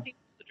don't think I've seen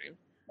Field of Dreams.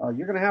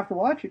 You're going to have to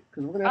watch it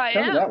because we're going to have to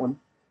cover that one.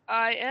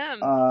 I am.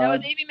 Now,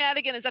 is Amy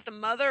Madigan, is that the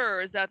mother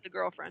or is that the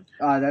girlfriend?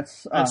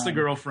 That's the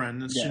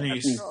girlfriend. That's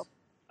Shanice.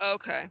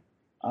 Okay.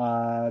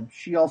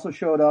 She also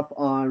showed up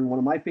on one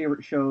of my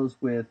favorite shows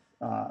with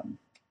Mr.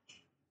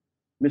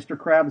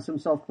 Krabs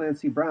himself,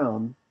 Clancy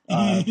Brown.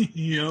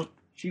 Yep.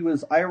 She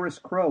was Iris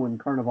Crow in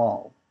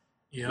Carnival.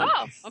 Yep.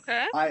 Oh,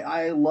 okay.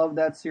 I love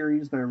that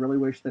series, and I really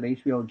wish that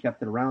HBO had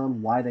kept it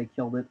around. Why they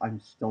killed it, I'm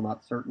still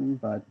not certain,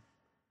 but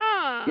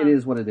it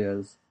is what it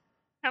is.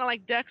 Kind of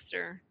like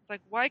Dexter. It's like,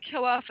 why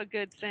kill off a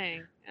good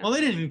thing? Well, they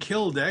didn't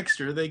kill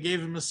Dexter. They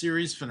gave him a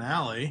series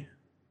finale.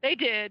 They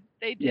did.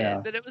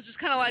 Yeah. But it was just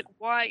kind of like,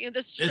 why?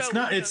 This show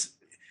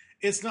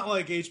it's not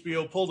like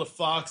HBO pulled a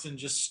Fox and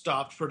just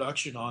stopped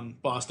production on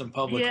Boston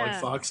Public like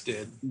Fox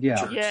did.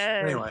 Yeah.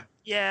 Yeah. Anyway.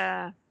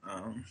 Yeah.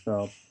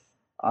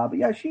 But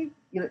yeah,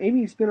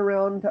 Amy's been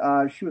around.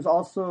 She was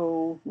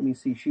also, let me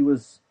see, she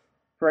was,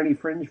 for any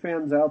Fringe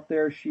fans out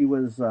there, she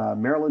was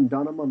Marilyn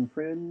Dunham on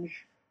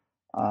Fringe.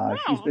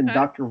 She's been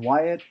Dr.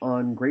 Wyatt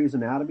on Grey's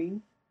Anatomy,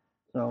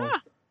 so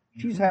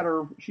she's had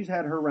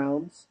her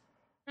rounds.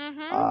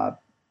 Mm-hmm.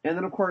 And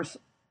then of course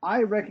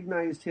I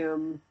recognized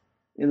him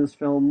in this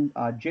film,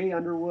 Jay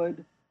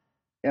Underwood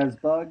as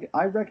Bug.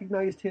 I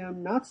recognized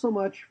him not so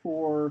much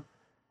for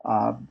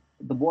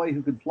The Boy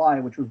Who Could Fly,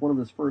 which was one of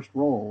his first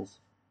roles,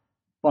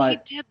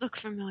 but he did look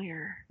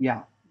familiar.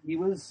 Yeah, he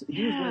was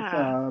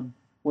with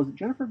was it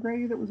Jennifer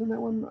Grey that was in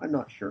that one? I'm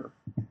not sure.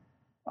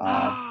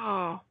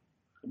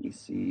 Let me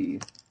see.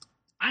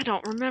 I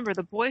don't remember.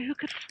 The Boy Who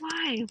Could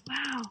Fly.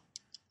 Wow.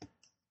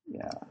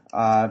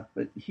 Yeah.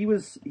 But he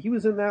was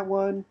in that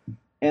one,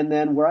 and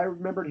then where I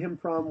remembered him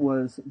from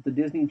was the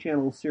Disney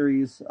Channel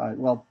series.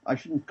 Well, I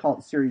shouldn't call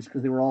it series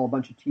because they were all a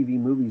bunch of TV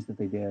movies that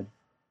they did.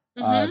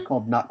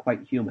 Called Not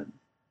Quite Human.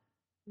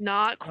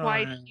 Not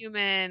Quite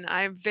Human.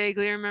 I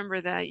vaguely remember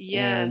that.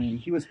 Yes. And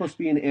he was supposed to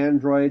be an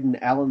android,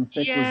 and Alan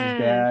Thicke was his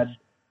dad.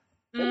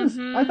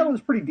 I thought it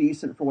was pretty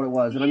decent for what it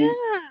was. And I mean,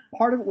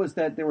 part of it was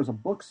that there was a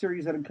book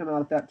series that had come out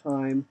at that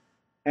time,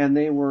 and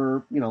they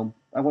were,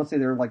 I want to say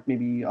they were like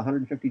maybe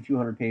 150,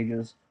 200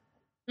 pages.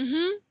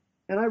 Mm-hmm.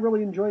 And I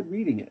really enjoyed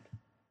reading it.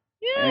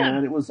 Yeah.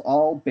 And it was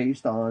all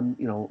based on,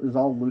 it was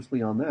all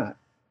loosely on that.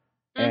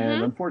 Mm-hmm.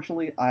 And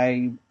unfortunately,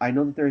 I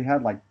know that they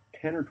had like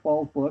 10 or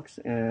 12 books,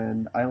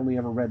 and I only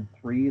ever read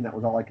 3, and that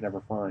was all I could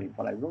ever find.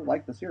 But I really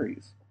liked the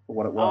series for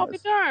what it was. Oh, be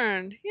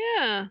darned.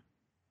 Yeah.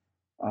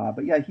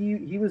 But yeah,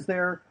 he was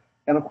there,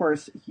 and of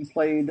course he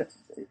played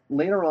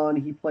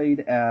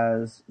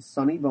as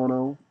Sonny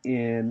Bono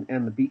in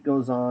And the Beat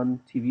Goes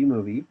On TV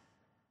movie.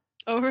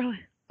 Oh,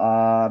 really?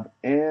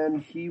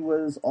 And he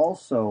was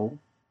also,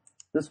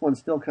 this one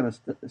still kind of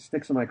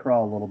sticks in my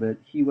craw a little bit.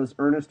 He was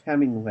Ernest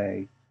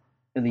Hemingway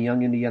in the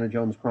Young Indiana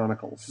Jones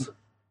Chronicles.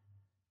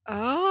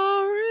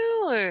 Oh,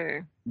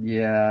 really?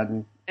 Yeah.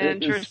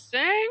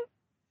 Interesting.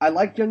 I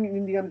liked Young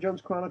Indiana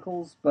Jones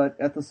Chronicles, but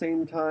at the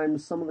same time,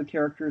 some of the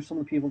characters, some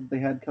of the people that they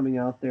had coming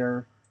out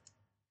there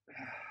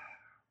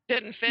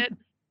didn't fit.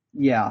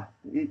 Yeah,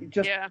 it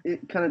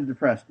kind of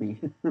depressed me.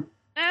 But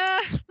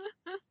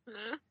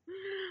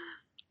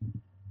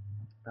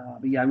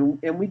yeah, I mean,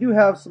 and we do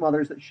have some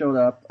others that showed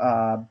up.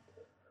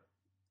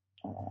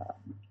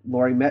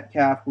 Laurie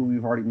Metcalf, who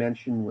we've already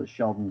mentioned, was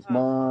Sheldon's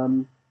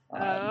mom.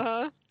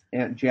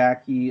 Aunt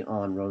Jackie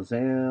on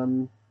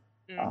Roseanne.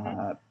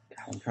 Mm-hmm.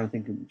 I'm trying to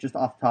think, just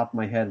off the top of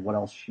my head, what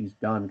else she's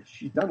done, because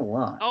she's done a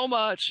lot. Oh,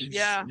 much,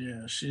 Yeah,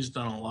 she's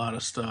done a lot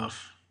of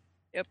stuff.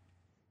 Yep.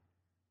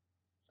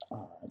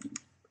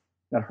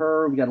 Got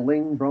her, we got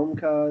Elaine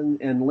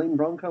Bromka, and Elaine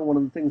Bromka, one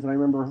of the things that I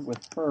remember with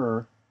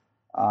her,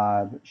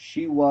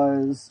 she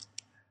was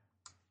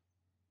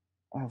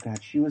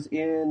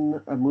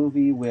in a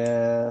movie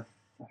with,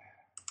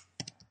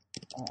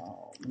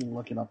 let me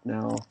look it up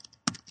now.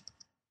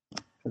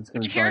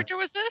 Which character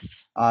was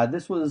this?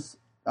 This was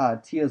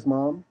Tia's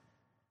mom.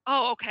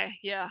 Oh, okay,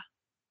 yeah.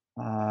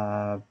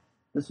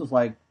 This was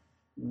like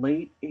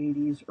late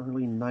 80s,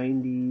 early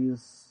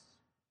 90s.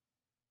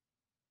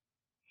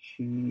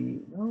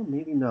 No,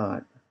 maybe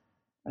not.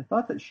 I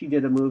thought that she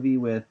did a movie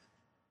with,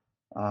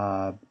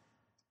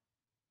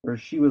 where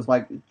she was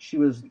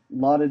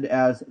lauded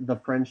as the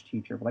French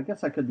teacher, but I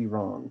guess I could be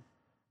wrong.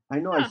 I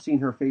know I've seen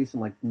her face in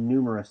like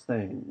numerous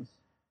things.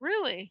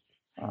 Really?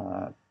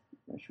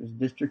 She was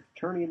district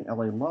attorney in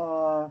LA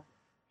Law.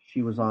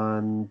 She was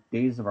on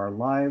Days of Our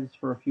Lives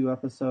for a few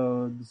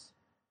episodes.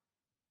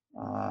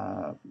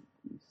 Let's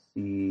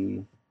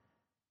see.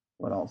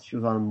 What else? She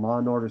was on Law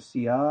and Order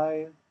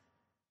CI.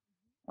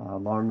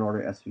 Law and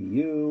Order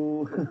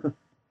SVU.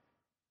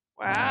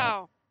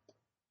 Wow.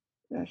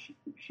 Yeah,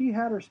 she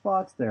had her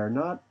spots there.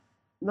 Not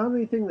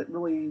anything that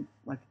really,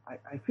 like,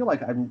 I feel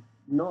like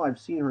I've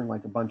seen her in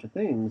like a bunch of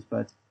things,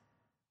 but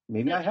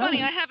maybe That's I haven't.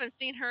 funny. I haven't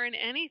seen her in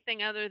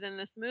anything other than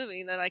this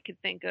movie that I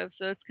could think of,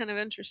 so it's kind of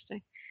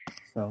interesting.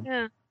 So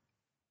yeah.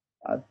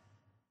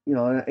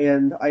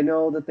 And I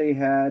know that they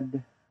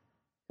had.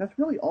 That's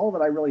really all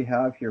that I really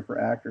have here for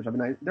actors. I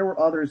mean, there were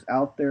others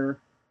out there,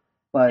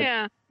 but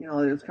Yeah.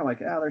 It's kind of like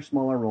they're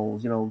smaller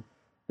roles.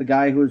 The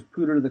guy who was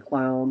Pooter the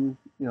Clown.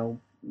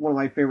 One of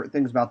my favorite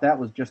things about that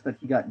was just that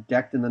he got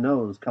decked in the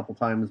nose a couple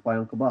times by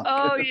Uncle Buck.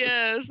 Oh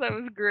yes, that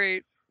was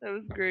great.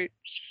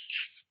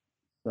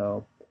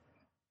 So,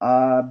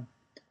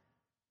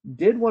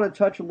 did want to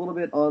touch a little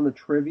bit on the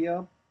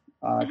trivia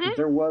because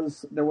there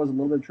was a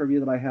little bit of trivia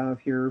that I have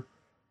here.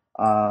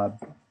 Crap,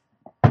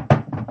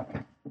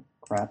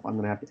 I'm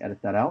gonna have to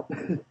edit that out.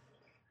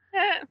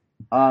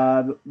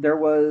 There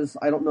was,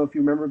 I don't know if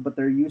you remember, but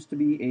there used to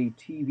be a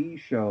TV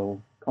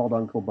show called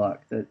Uncle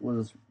Buck that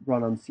was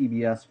run on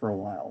CBS for a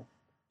while.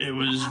 It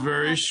was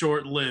very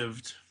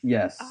short-lived.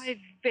 Yes. I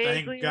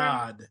vaguely Thank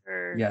God.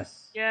 remember.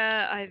 Yes.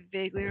 Yeah, I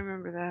vaguely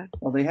remember that.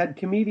 Well, they had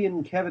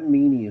comedian Kevin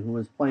Meaney who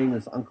was playing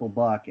this Uncle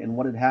Buck, and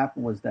what had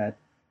happened was that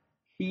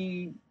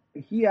he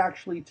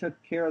actually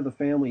took care of the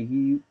family.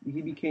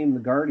 He became the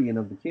guardian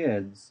of the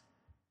kids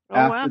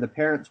after the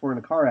parents were in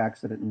a car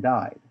accident and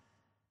died.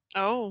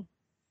 Oh.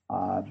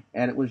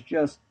 And it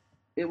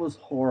was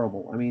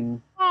horrible. I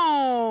mean,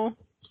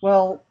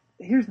 well,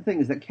 here's the thing: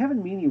 is that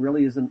Kevin Meaney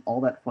really isn't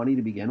all that funny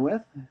to begin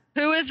with.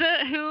 Who is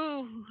it?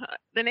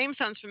 The name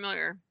sounds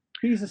familiar.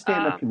 He's a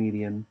stand-up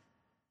comedian.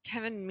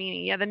 Kevin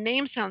Meaney. Yeah, the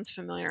name sounds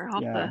familiar.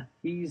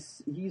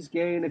 He's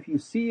gay, and if you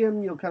see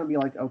him, you'll kind of be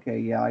like, okay,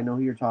 yeah, I know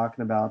who you're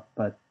talking about,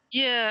 but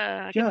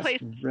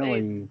just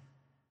really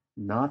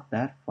not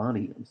that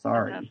funny. I'm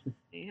sorry.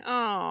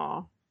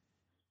 Oh.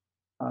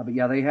 But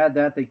yeah, they had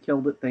that. They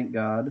killed it, thank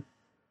God.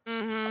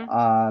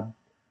 Mm-hmm.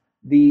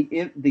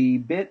 The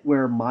bit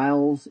where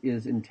Miles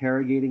is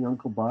interrogating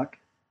Uncle Buck.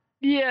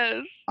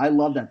 Yes. I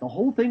love that. The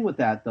whole thing with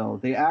that, though,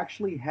 they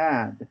actually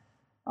had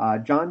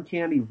John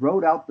Candy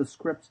wrote out the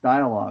script's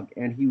dialogue,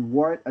 and he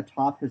wore it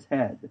atop his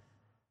head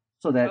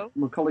so that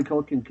Macaulay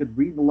Culkin could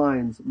read the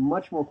lines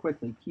much more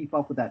quickly, keep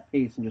up with that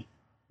pace, and just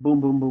boom,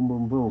 boom, boom,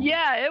 boom, boom.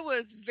 Yeah, it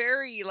was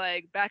very,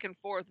 back and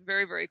forth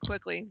very, very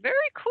quickly. Very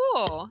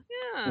cool.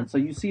 Yeah. And so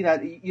you see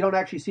that. You don't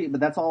actually see it, but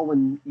that's all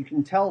when you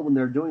can tell when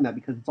they're doing that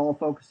because it's all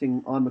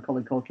focusing on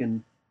Macaulay Culkin,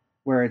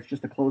 where it's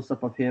just a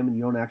close-up of him and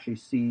you don't actually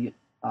see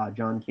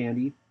John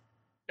Candy.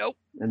 Nope.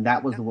 And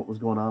that was what was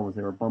going on, was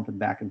they were bumping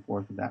back and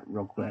forth with that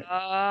real quick.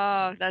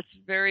 Oh, that's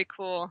very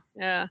cool.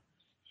 Yeah.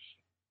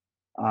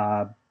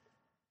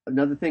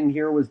 Another thing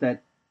here was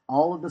that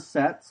all of the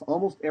sets,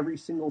 almost every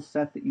single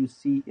set that you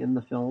see in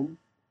the film,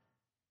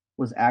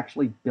 was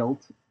actually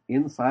built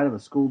inside of a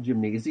school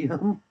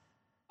gymnasium.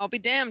 I'll be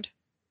damned.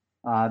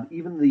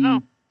 Even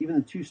the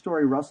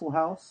 2-story Russell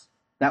House,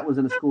 that was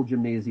in a school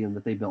gymnasium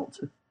that they built.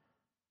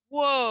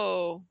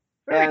 Whoa.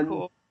 Very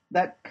cool.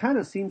 That kind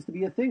of seems to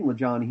be a thing with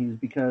John Hughes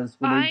because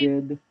when they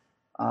did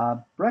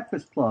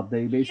Breakfast Club,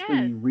 they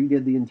basically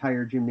redid the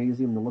entire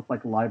gymnasium to look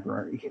like a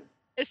library.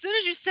 As soon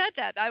as you said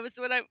that,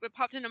 what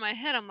popped into my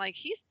head. I'm like,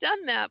 he's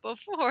done that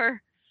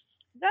before.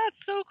 That's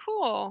so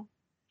cool.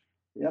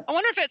 Yep. I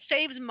wonder if it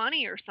saves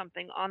money or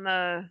something on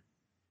the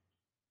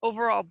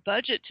overall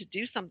budget to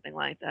do something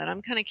like that.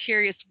 I'm kind of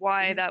curious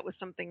why that was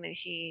something that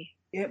he.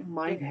 It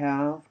might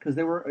have, because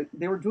they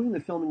were doing the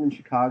filming in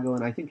Chicago,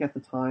 and I think at the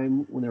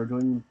time when they were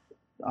doing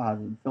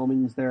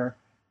filmings there,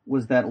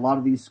 was that a lot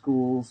of these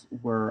schools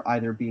were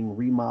either being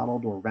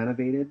remodeled or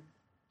renovated.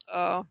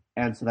 Oh.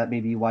 And so that may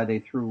be why they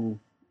threw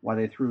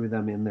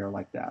them in there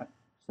like that.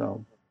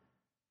 So,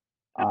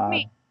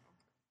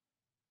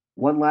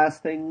 one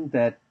last thing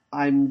that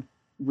I'm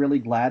really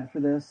glad for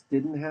this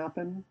didn't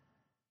happen.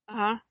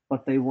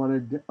 But they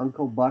wanted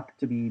Uncle Buck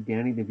to be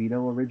Danny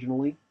DeVito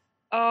originally.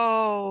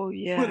 Oh,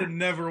 yeah. Would have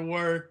never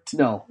worked.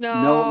 No,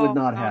 it would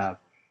not have.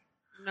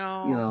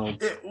 No.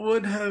 It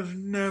would have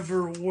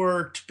never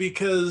worked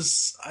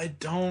because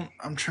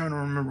I'm trying to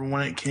remember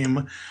when it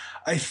came.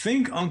 I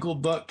think Uncle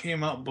Buck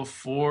came out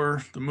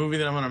before the movie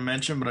that I'm going to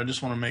mention, but I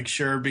just want to make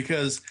sure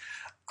because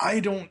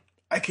I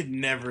could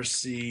never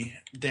see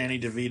Danny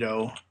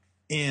DeVito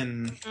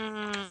in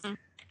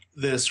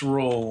this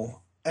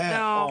role at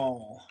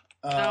all.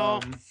 No.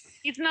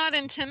 He's not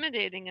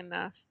intimidating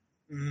enough.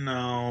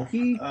 No.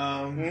 He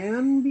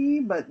can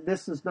be, but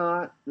this would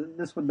not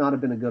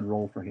have been a good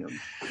role for him.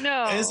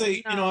 No.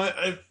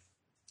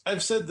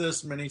 I've said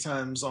this many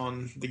times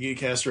on the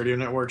Geekcast Radio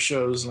Network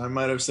shows, and I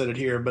might have said it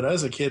here, but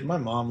as a kid, my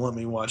mom let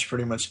me watch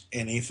pretty much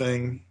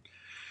anything.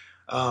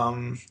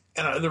 And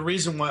the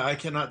reason why I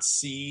cannot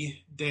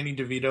see Danny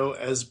DeVito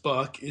as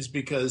Buck is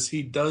because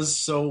he does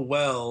so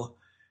well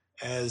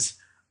as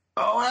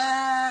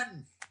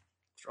Owen!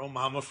 Throw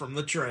Mama from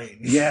the train.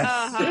 Yes.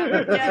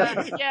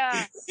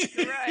 Yeah.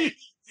 Right.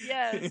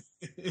 Yes.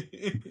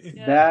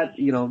 That,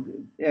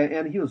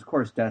 and he was, of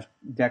course, Dex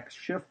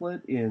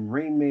Shiflett in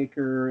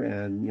Rainmaker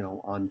and,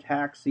 on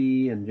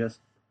Taxi and just,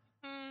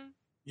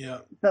 Yeah.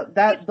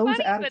 Those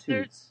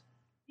attitudes.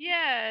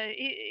 Yeah,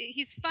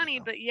 he's funny,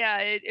 but yeah,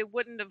 it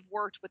wouldn't have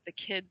worked with the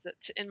kids.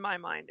 In my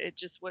mind, it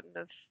just wouldn't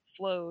have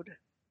flowed.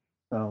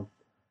 So,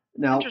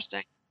 now,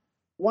 interesting.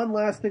 One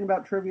last thing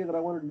about trivia that I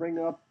wanted to bring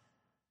up: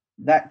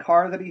 that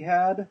car that he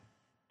had.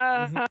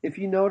 If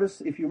you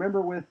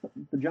remember with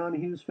the John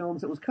Hughes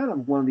films, it was kind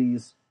of one of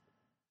these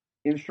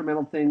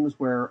instrumental things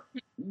where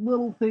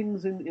little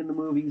things in the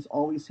movies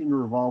always seem to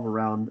revolve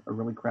around a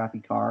really crappy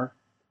car.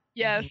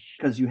 Yes.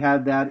 Because you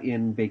had that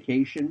in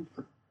Vacation,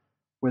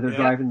 where they're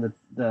driving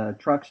the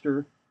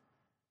truckster.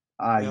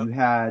 You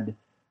had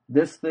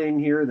this thing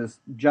here, this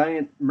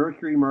giant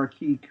Mercury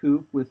Marquis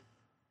coupe with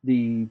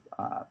it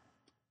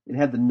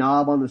had the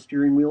knob on the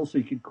steering wheel so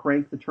you could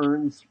crank the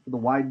turns for the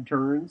wide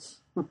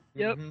turns.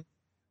 Yep.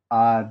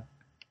 And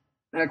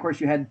of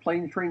course you had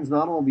Planes, Trains, and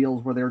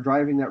Automobiles where they were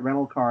driving that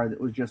rental car that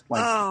was just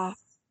like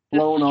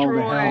blown all to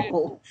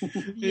hell.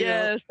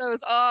 Yes, that was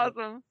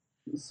awesome.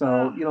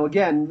 So,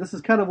 again, this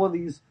is kind of one of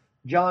these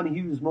John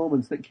Hughes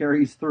moments that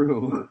carries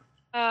through.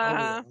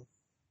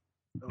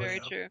 Very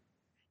true.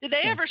 Did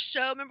they ever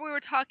show, remember we were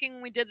talking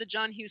when we did the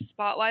John Hughes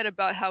Spotlight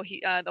about how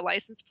he, the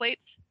license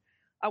plates?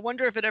 I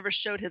wonder if it ever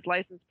showed his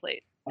license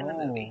plate in the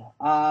movie.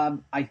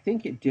 I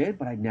think it did,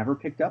 but I never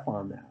picked up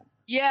on that.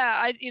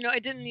 Yeah,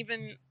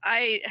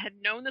 I had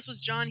known this was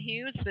John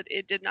Hughes, but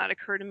it did not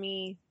occur to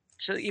me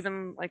to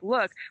even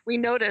look. We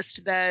noticed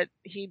that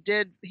he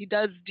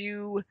does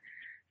do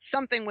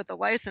something with the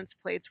license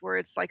plates where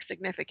it's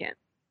significant.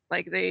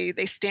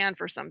 They stand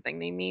for something,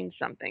 they mean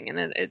something, and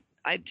it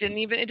didn't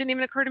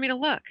even occur to me to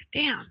look.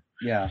 Damn.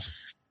 Yeah.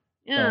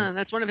 Yeah,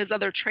 that's one of his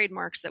other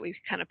trademarks that we've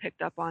kind of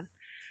picked up on.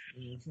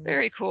 Mm-hmm.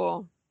 Very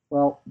cool.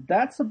 Well,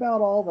 that's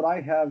about all that I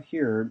have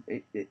here.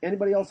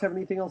 Anybody else have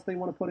anything else they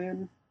want to put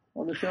in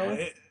on the show?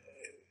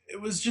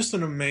 It was just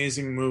an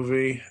amazing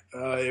movie.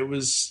 It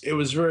was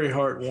very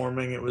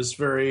heartwarming. It was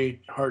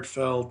very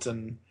heartfelt,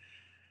 and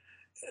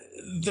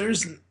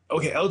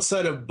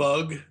outside of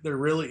Bug, there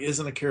really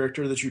isn't a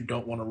character that you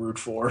don't want to root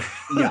for.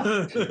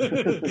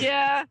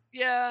 Yeah.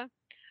 Yeah.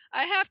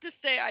 I have to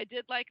say, I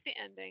did like the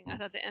ending. I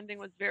thought the ending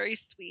was very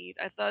sweet.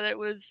 I thought it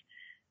was,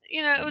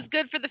 it was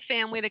good for the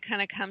family to kind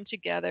of come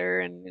together,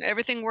 and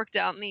everything worked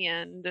out in the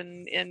end.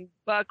 And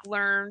Buck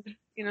learned,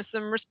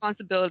 some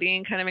responsibility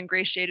and kind of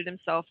ingratiated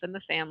himself in the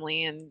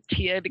family, and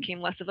Tia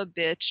became less of a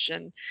bitch,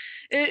 and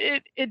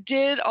it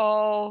did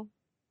all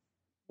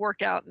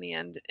work out in the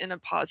end in a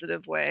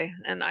positive way,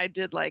 and I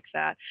did like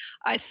that.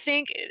 I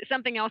think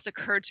something else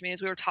occurred to me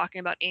as we were talking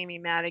about Amy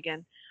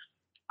Madigan.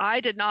 I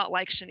did not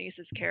like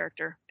Shanice's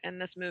character in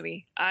this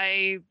movie.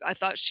 I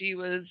thought she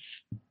was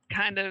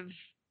kind of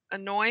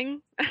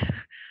annoying.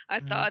 I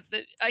thought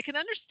that I can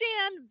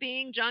understand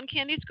being John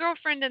Candy's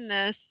girlfriend in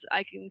this.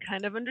 I can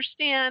kind of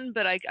understand,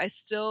 but I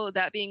still,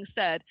 that being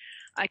said,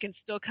 I can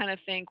still kind of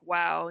think,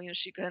 wow,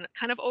 she kind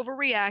of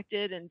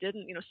overreacted and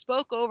didn't,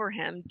 spoke over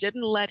him,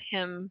 didn't let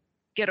him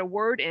get a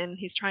word in.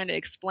 He's trying to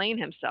explain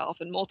himself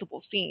in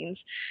multiple scenes.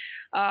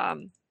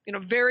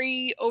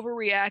 Very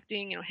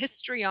overreacting,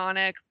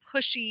 histrionic,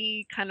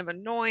 pushy, kind of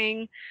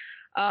annoying.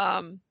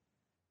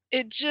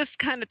 It just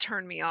kind of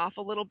turned me off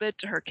a little bit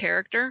to her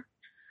character.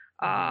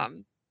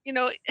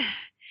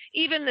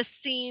 Even the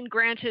scene,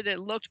 granted it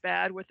looked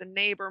bad with the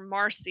neighbor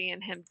Marcy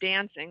and him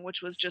dancing,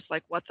 which was just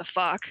like, what the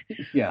fuck?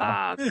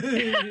 Yeah.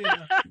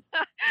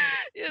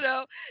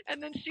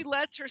 And then she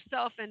lets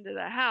herself into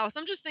the house.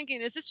 I'm just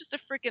thinking, is this just a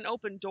freaking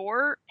open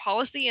door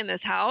policy in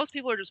this house?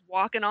 People are just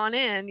walking on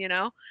in,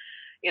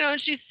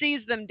 and she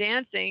sees them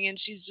dancing and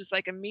she's just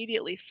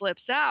immediately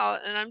flips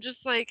out. And I'm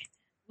just like,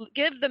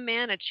 give the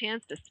man a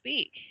chance to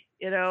speak,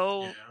 Yeah.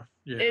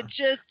 It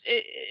just,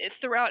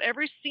 throughout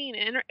every scene,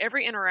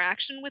 every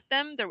interaction with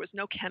them, there was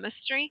no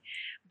chemistry.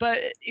 But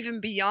even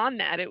beyond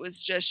that,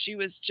 she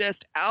was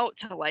just out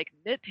to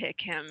nitpick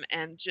him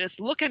and just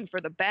looking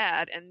for the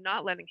bad and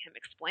not letting him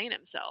explain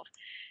himself.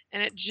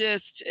 And it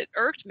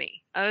irked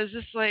me. I was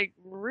just like,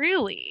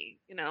 really,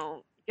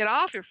 get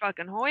off your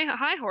fucking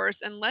high horse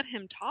and let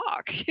him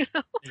talk.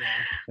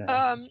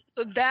 Yeah.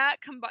 So that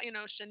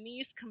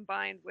Shanice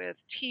combined with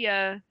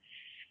Tia,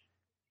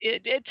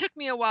 it took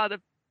me a while to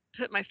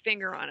put my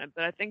finger on it,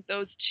 but I think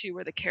those two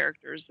were the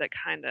characters that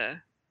kind of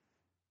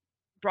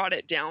brought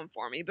it down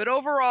for me. But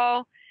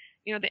overall,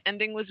 the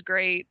ending was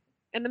great.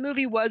 And the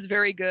movie was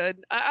very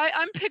good.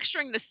 I'm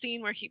picturing the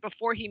scene where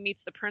before he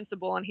meets the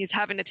principal and he's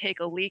having to take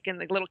a leak in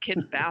the little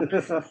kid's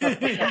bathroom. And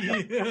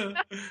he has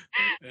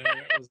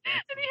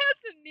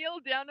to kneel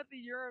down at the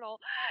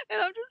urinal.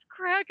 And I'm just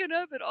cracking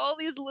up at all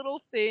these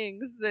little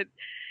things that,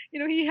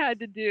 he had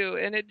to do.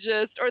 And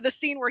or the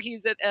scene where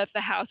he's at the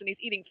house and he's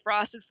eating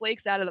Frosted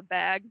Flakes out of the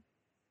bag.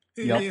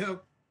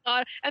 Yep.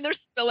 And they're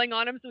spilling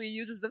on him, so he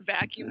uses the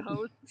vacuum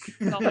hose.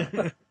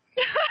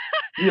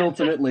 The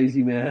ultimate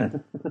lazy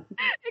man.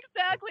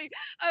 Exactly.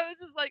 I was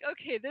just like,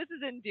 okay, this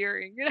is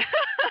endearing.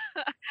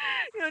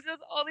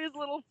 Just all these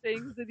little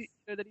things that he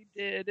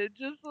did. It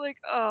just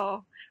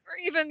or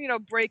even,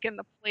 breaking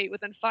the plate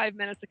within 5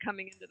 minutes of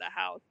coming into the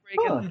house.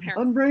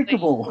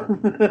 Unbreakable.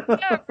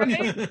 Yeah,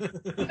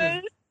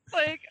 right?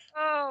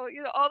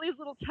 All these his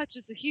little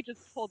touches that he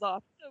just pulled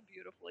off so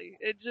beautifully.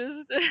 It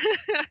just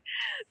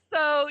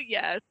so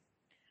yes.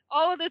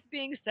 All of this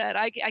being said,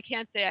 I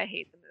can't say I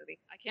hate the movie.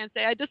 I can't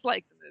say I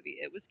dislike the movie.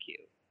 It was cute.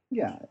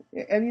 Yeah,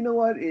 and you know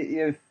what?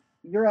 If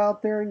you're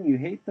out there and you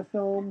hate the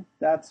film,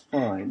 that's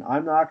fine.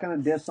 I'm not going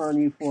to diss on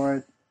you for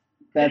it.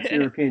 That's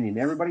your opinion.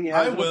 Everybody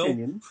has an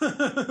opinion.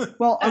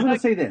 Well, I'm going to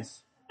say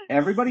this.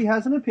 Everybody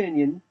has an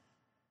opinion.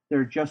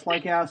 They're just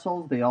like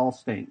assholes. They all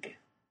stink.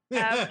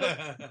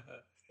 Absolutely.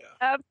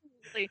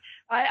 Absolutely.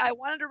 I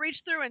wanted to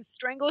reach through and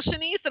strangle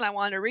Shanice, and I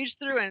wanted to reach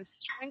through and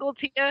strangle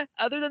Tia.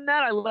 Other than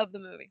that, I love the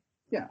movie.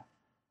 Yeah.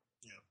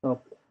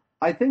 So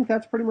I think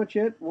that's pretty much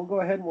it. We'll go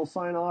ahead and we'll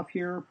sign off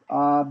here.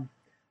 I'm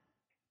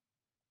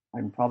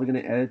probably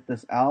going to edit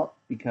this out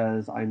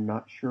because I'm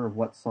not sure of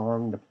what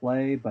song to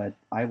play, but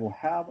I will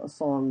have a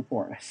song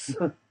for us.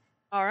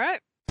 All right.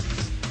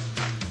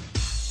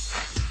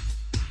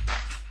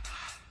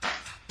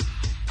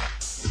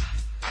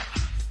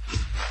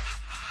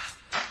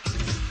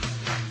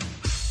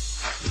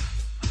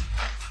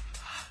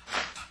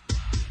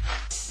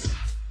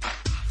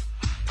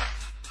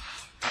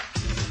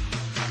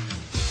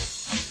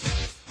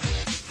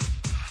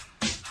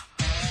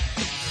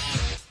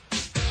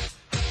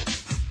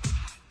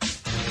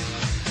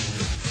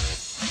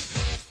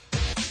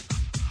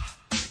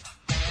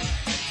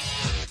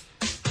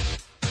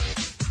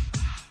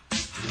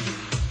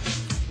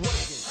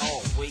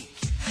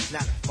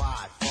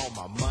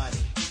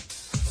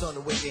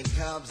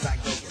 Comes, I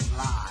go get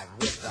live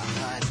with the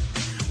honey.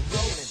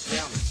 Rolling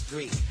down the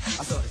street,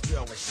 I saw this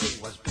girl when she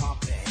was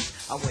pumping.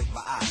 I winked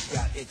my eyes,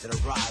 got into the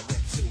ride,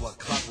 went to a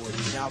club with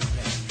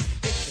jumping.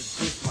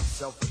 Introduced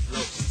myself with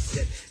low, she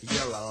said,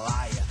 you're a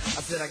liar.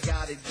 I said, I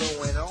got it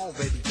going on,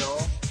 baby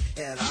doll,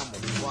 and I'm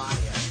on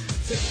fire.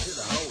 Took her to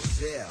the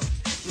hotel.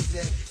 She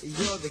said,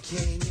 you're the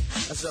king,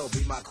 so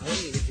be my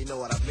queen, if you know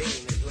what I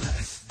mean.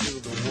 Let's do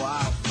the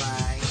wild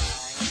thing.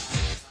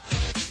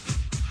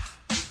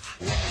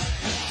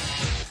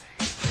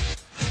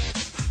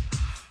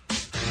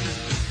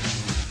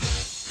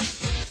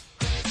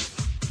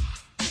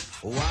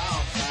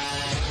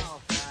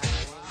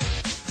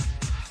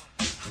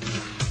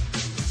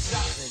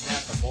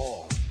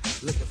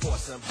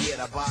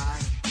 I buy.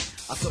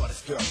 I saw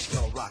this girl, she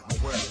gonna rock my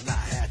world, and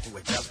I had to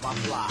adjust my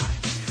fly.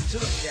 She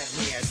looked at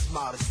me and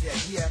smiled and said,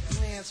 you have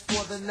plans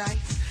for the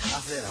night? I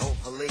said,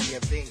 hopefully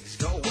if things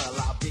go well,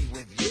 I'll be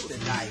with you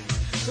tonight.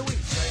 So we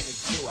turned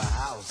into a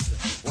house,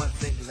 one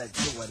thing led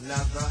to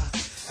another.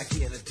 I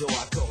get in the door,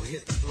 I go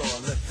hit the floor,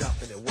 looked up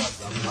and it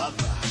was a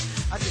mother.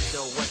 I didn't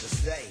know what to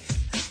say,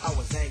 I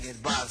was hanging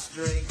by a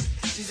string.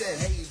 She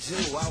said, hey you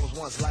too, I was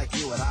once like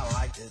you and I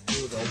like to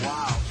do the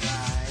wild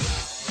thing.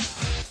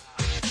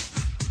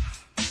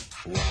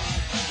 Wild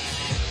thing.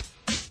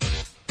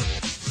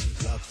 She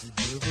loves to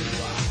do the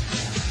wild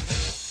thing.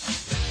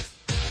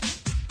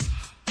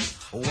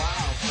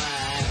 Wild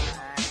thing.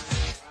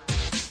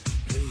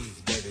 Please,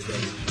 baby,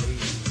 baby,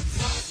 please.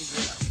 Talking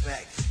in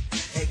effect.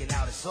 Hanging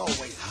out is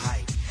always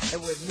hype.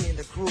 And with me and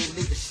the crew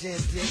leave a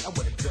shindig, I'm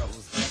with a girl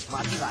who's just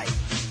my type.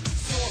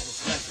 Saw the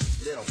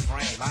fleshless little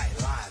frame, I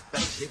ain't lying,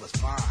 felt she was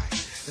fine.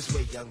 This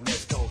sweet young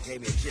Miss Cole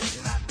gave me a kiss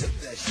and I knew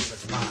that she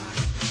was mine.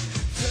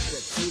 Took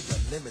her to the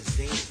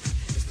limousine.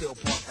 Still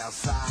parked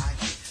outside.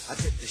 I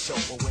took the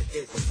chauffeur when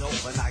it was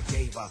over and I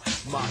gave her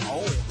my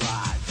own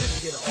ride.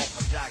 Didn't get her off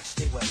my dock,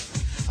 she was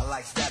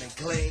like that and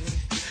clean.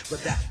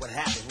 But that's what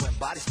happens when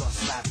bodies start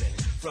slapping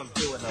from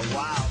doing a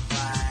wild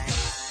thing.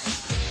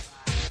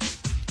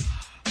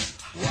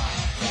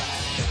 Wild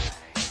thing.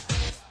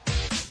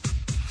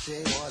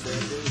 She wanted to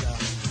do the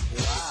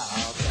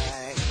wild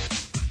thing.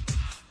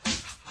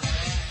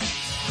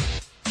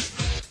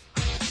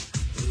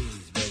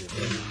 Please, baby,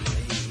 baby,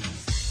 please.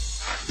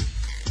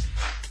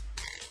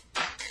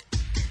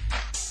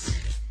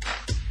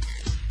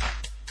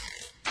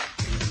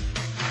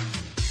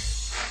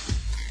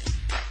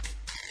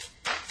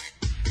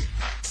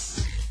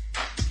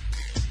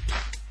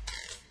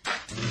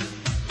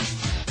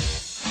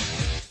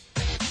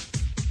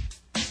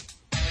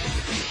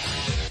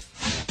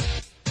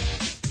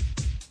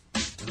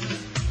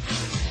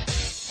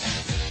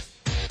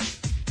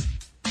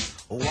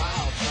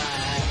 Wild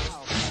thing.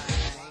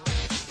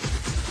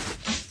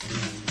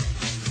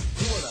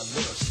 Doing a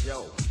little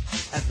show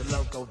at the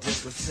local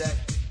discotheque.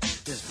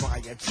 This fire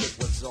chick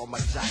was on my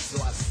jock,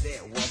 so I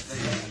said, what the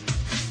heck?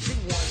 She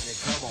wanted to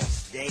come on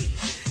stage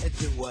and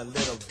do a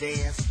little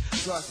dance.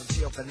 So I said,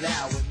 chill for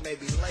now and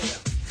maybe later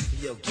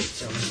you'll get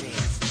your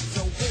chance.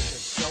 So when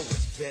the show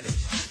was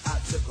finished, I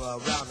took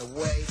her around the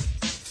way.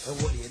 And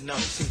what do you know,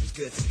 she was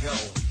good to go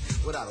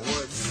without a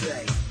word to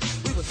say.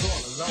 We was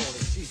all alone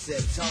and she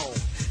said, Tone,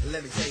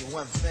 let me tell you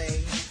one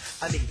thing.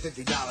 I need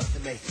 $50 to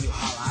make you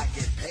holler. I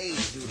get paid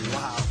to do the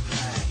wild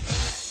thing.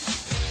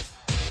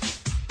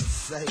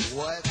 Say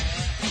what?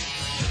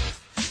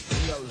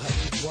 Yo, like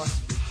you must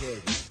be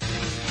kidding.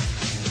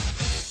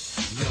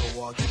 Yo,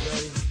 walk, you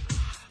ready?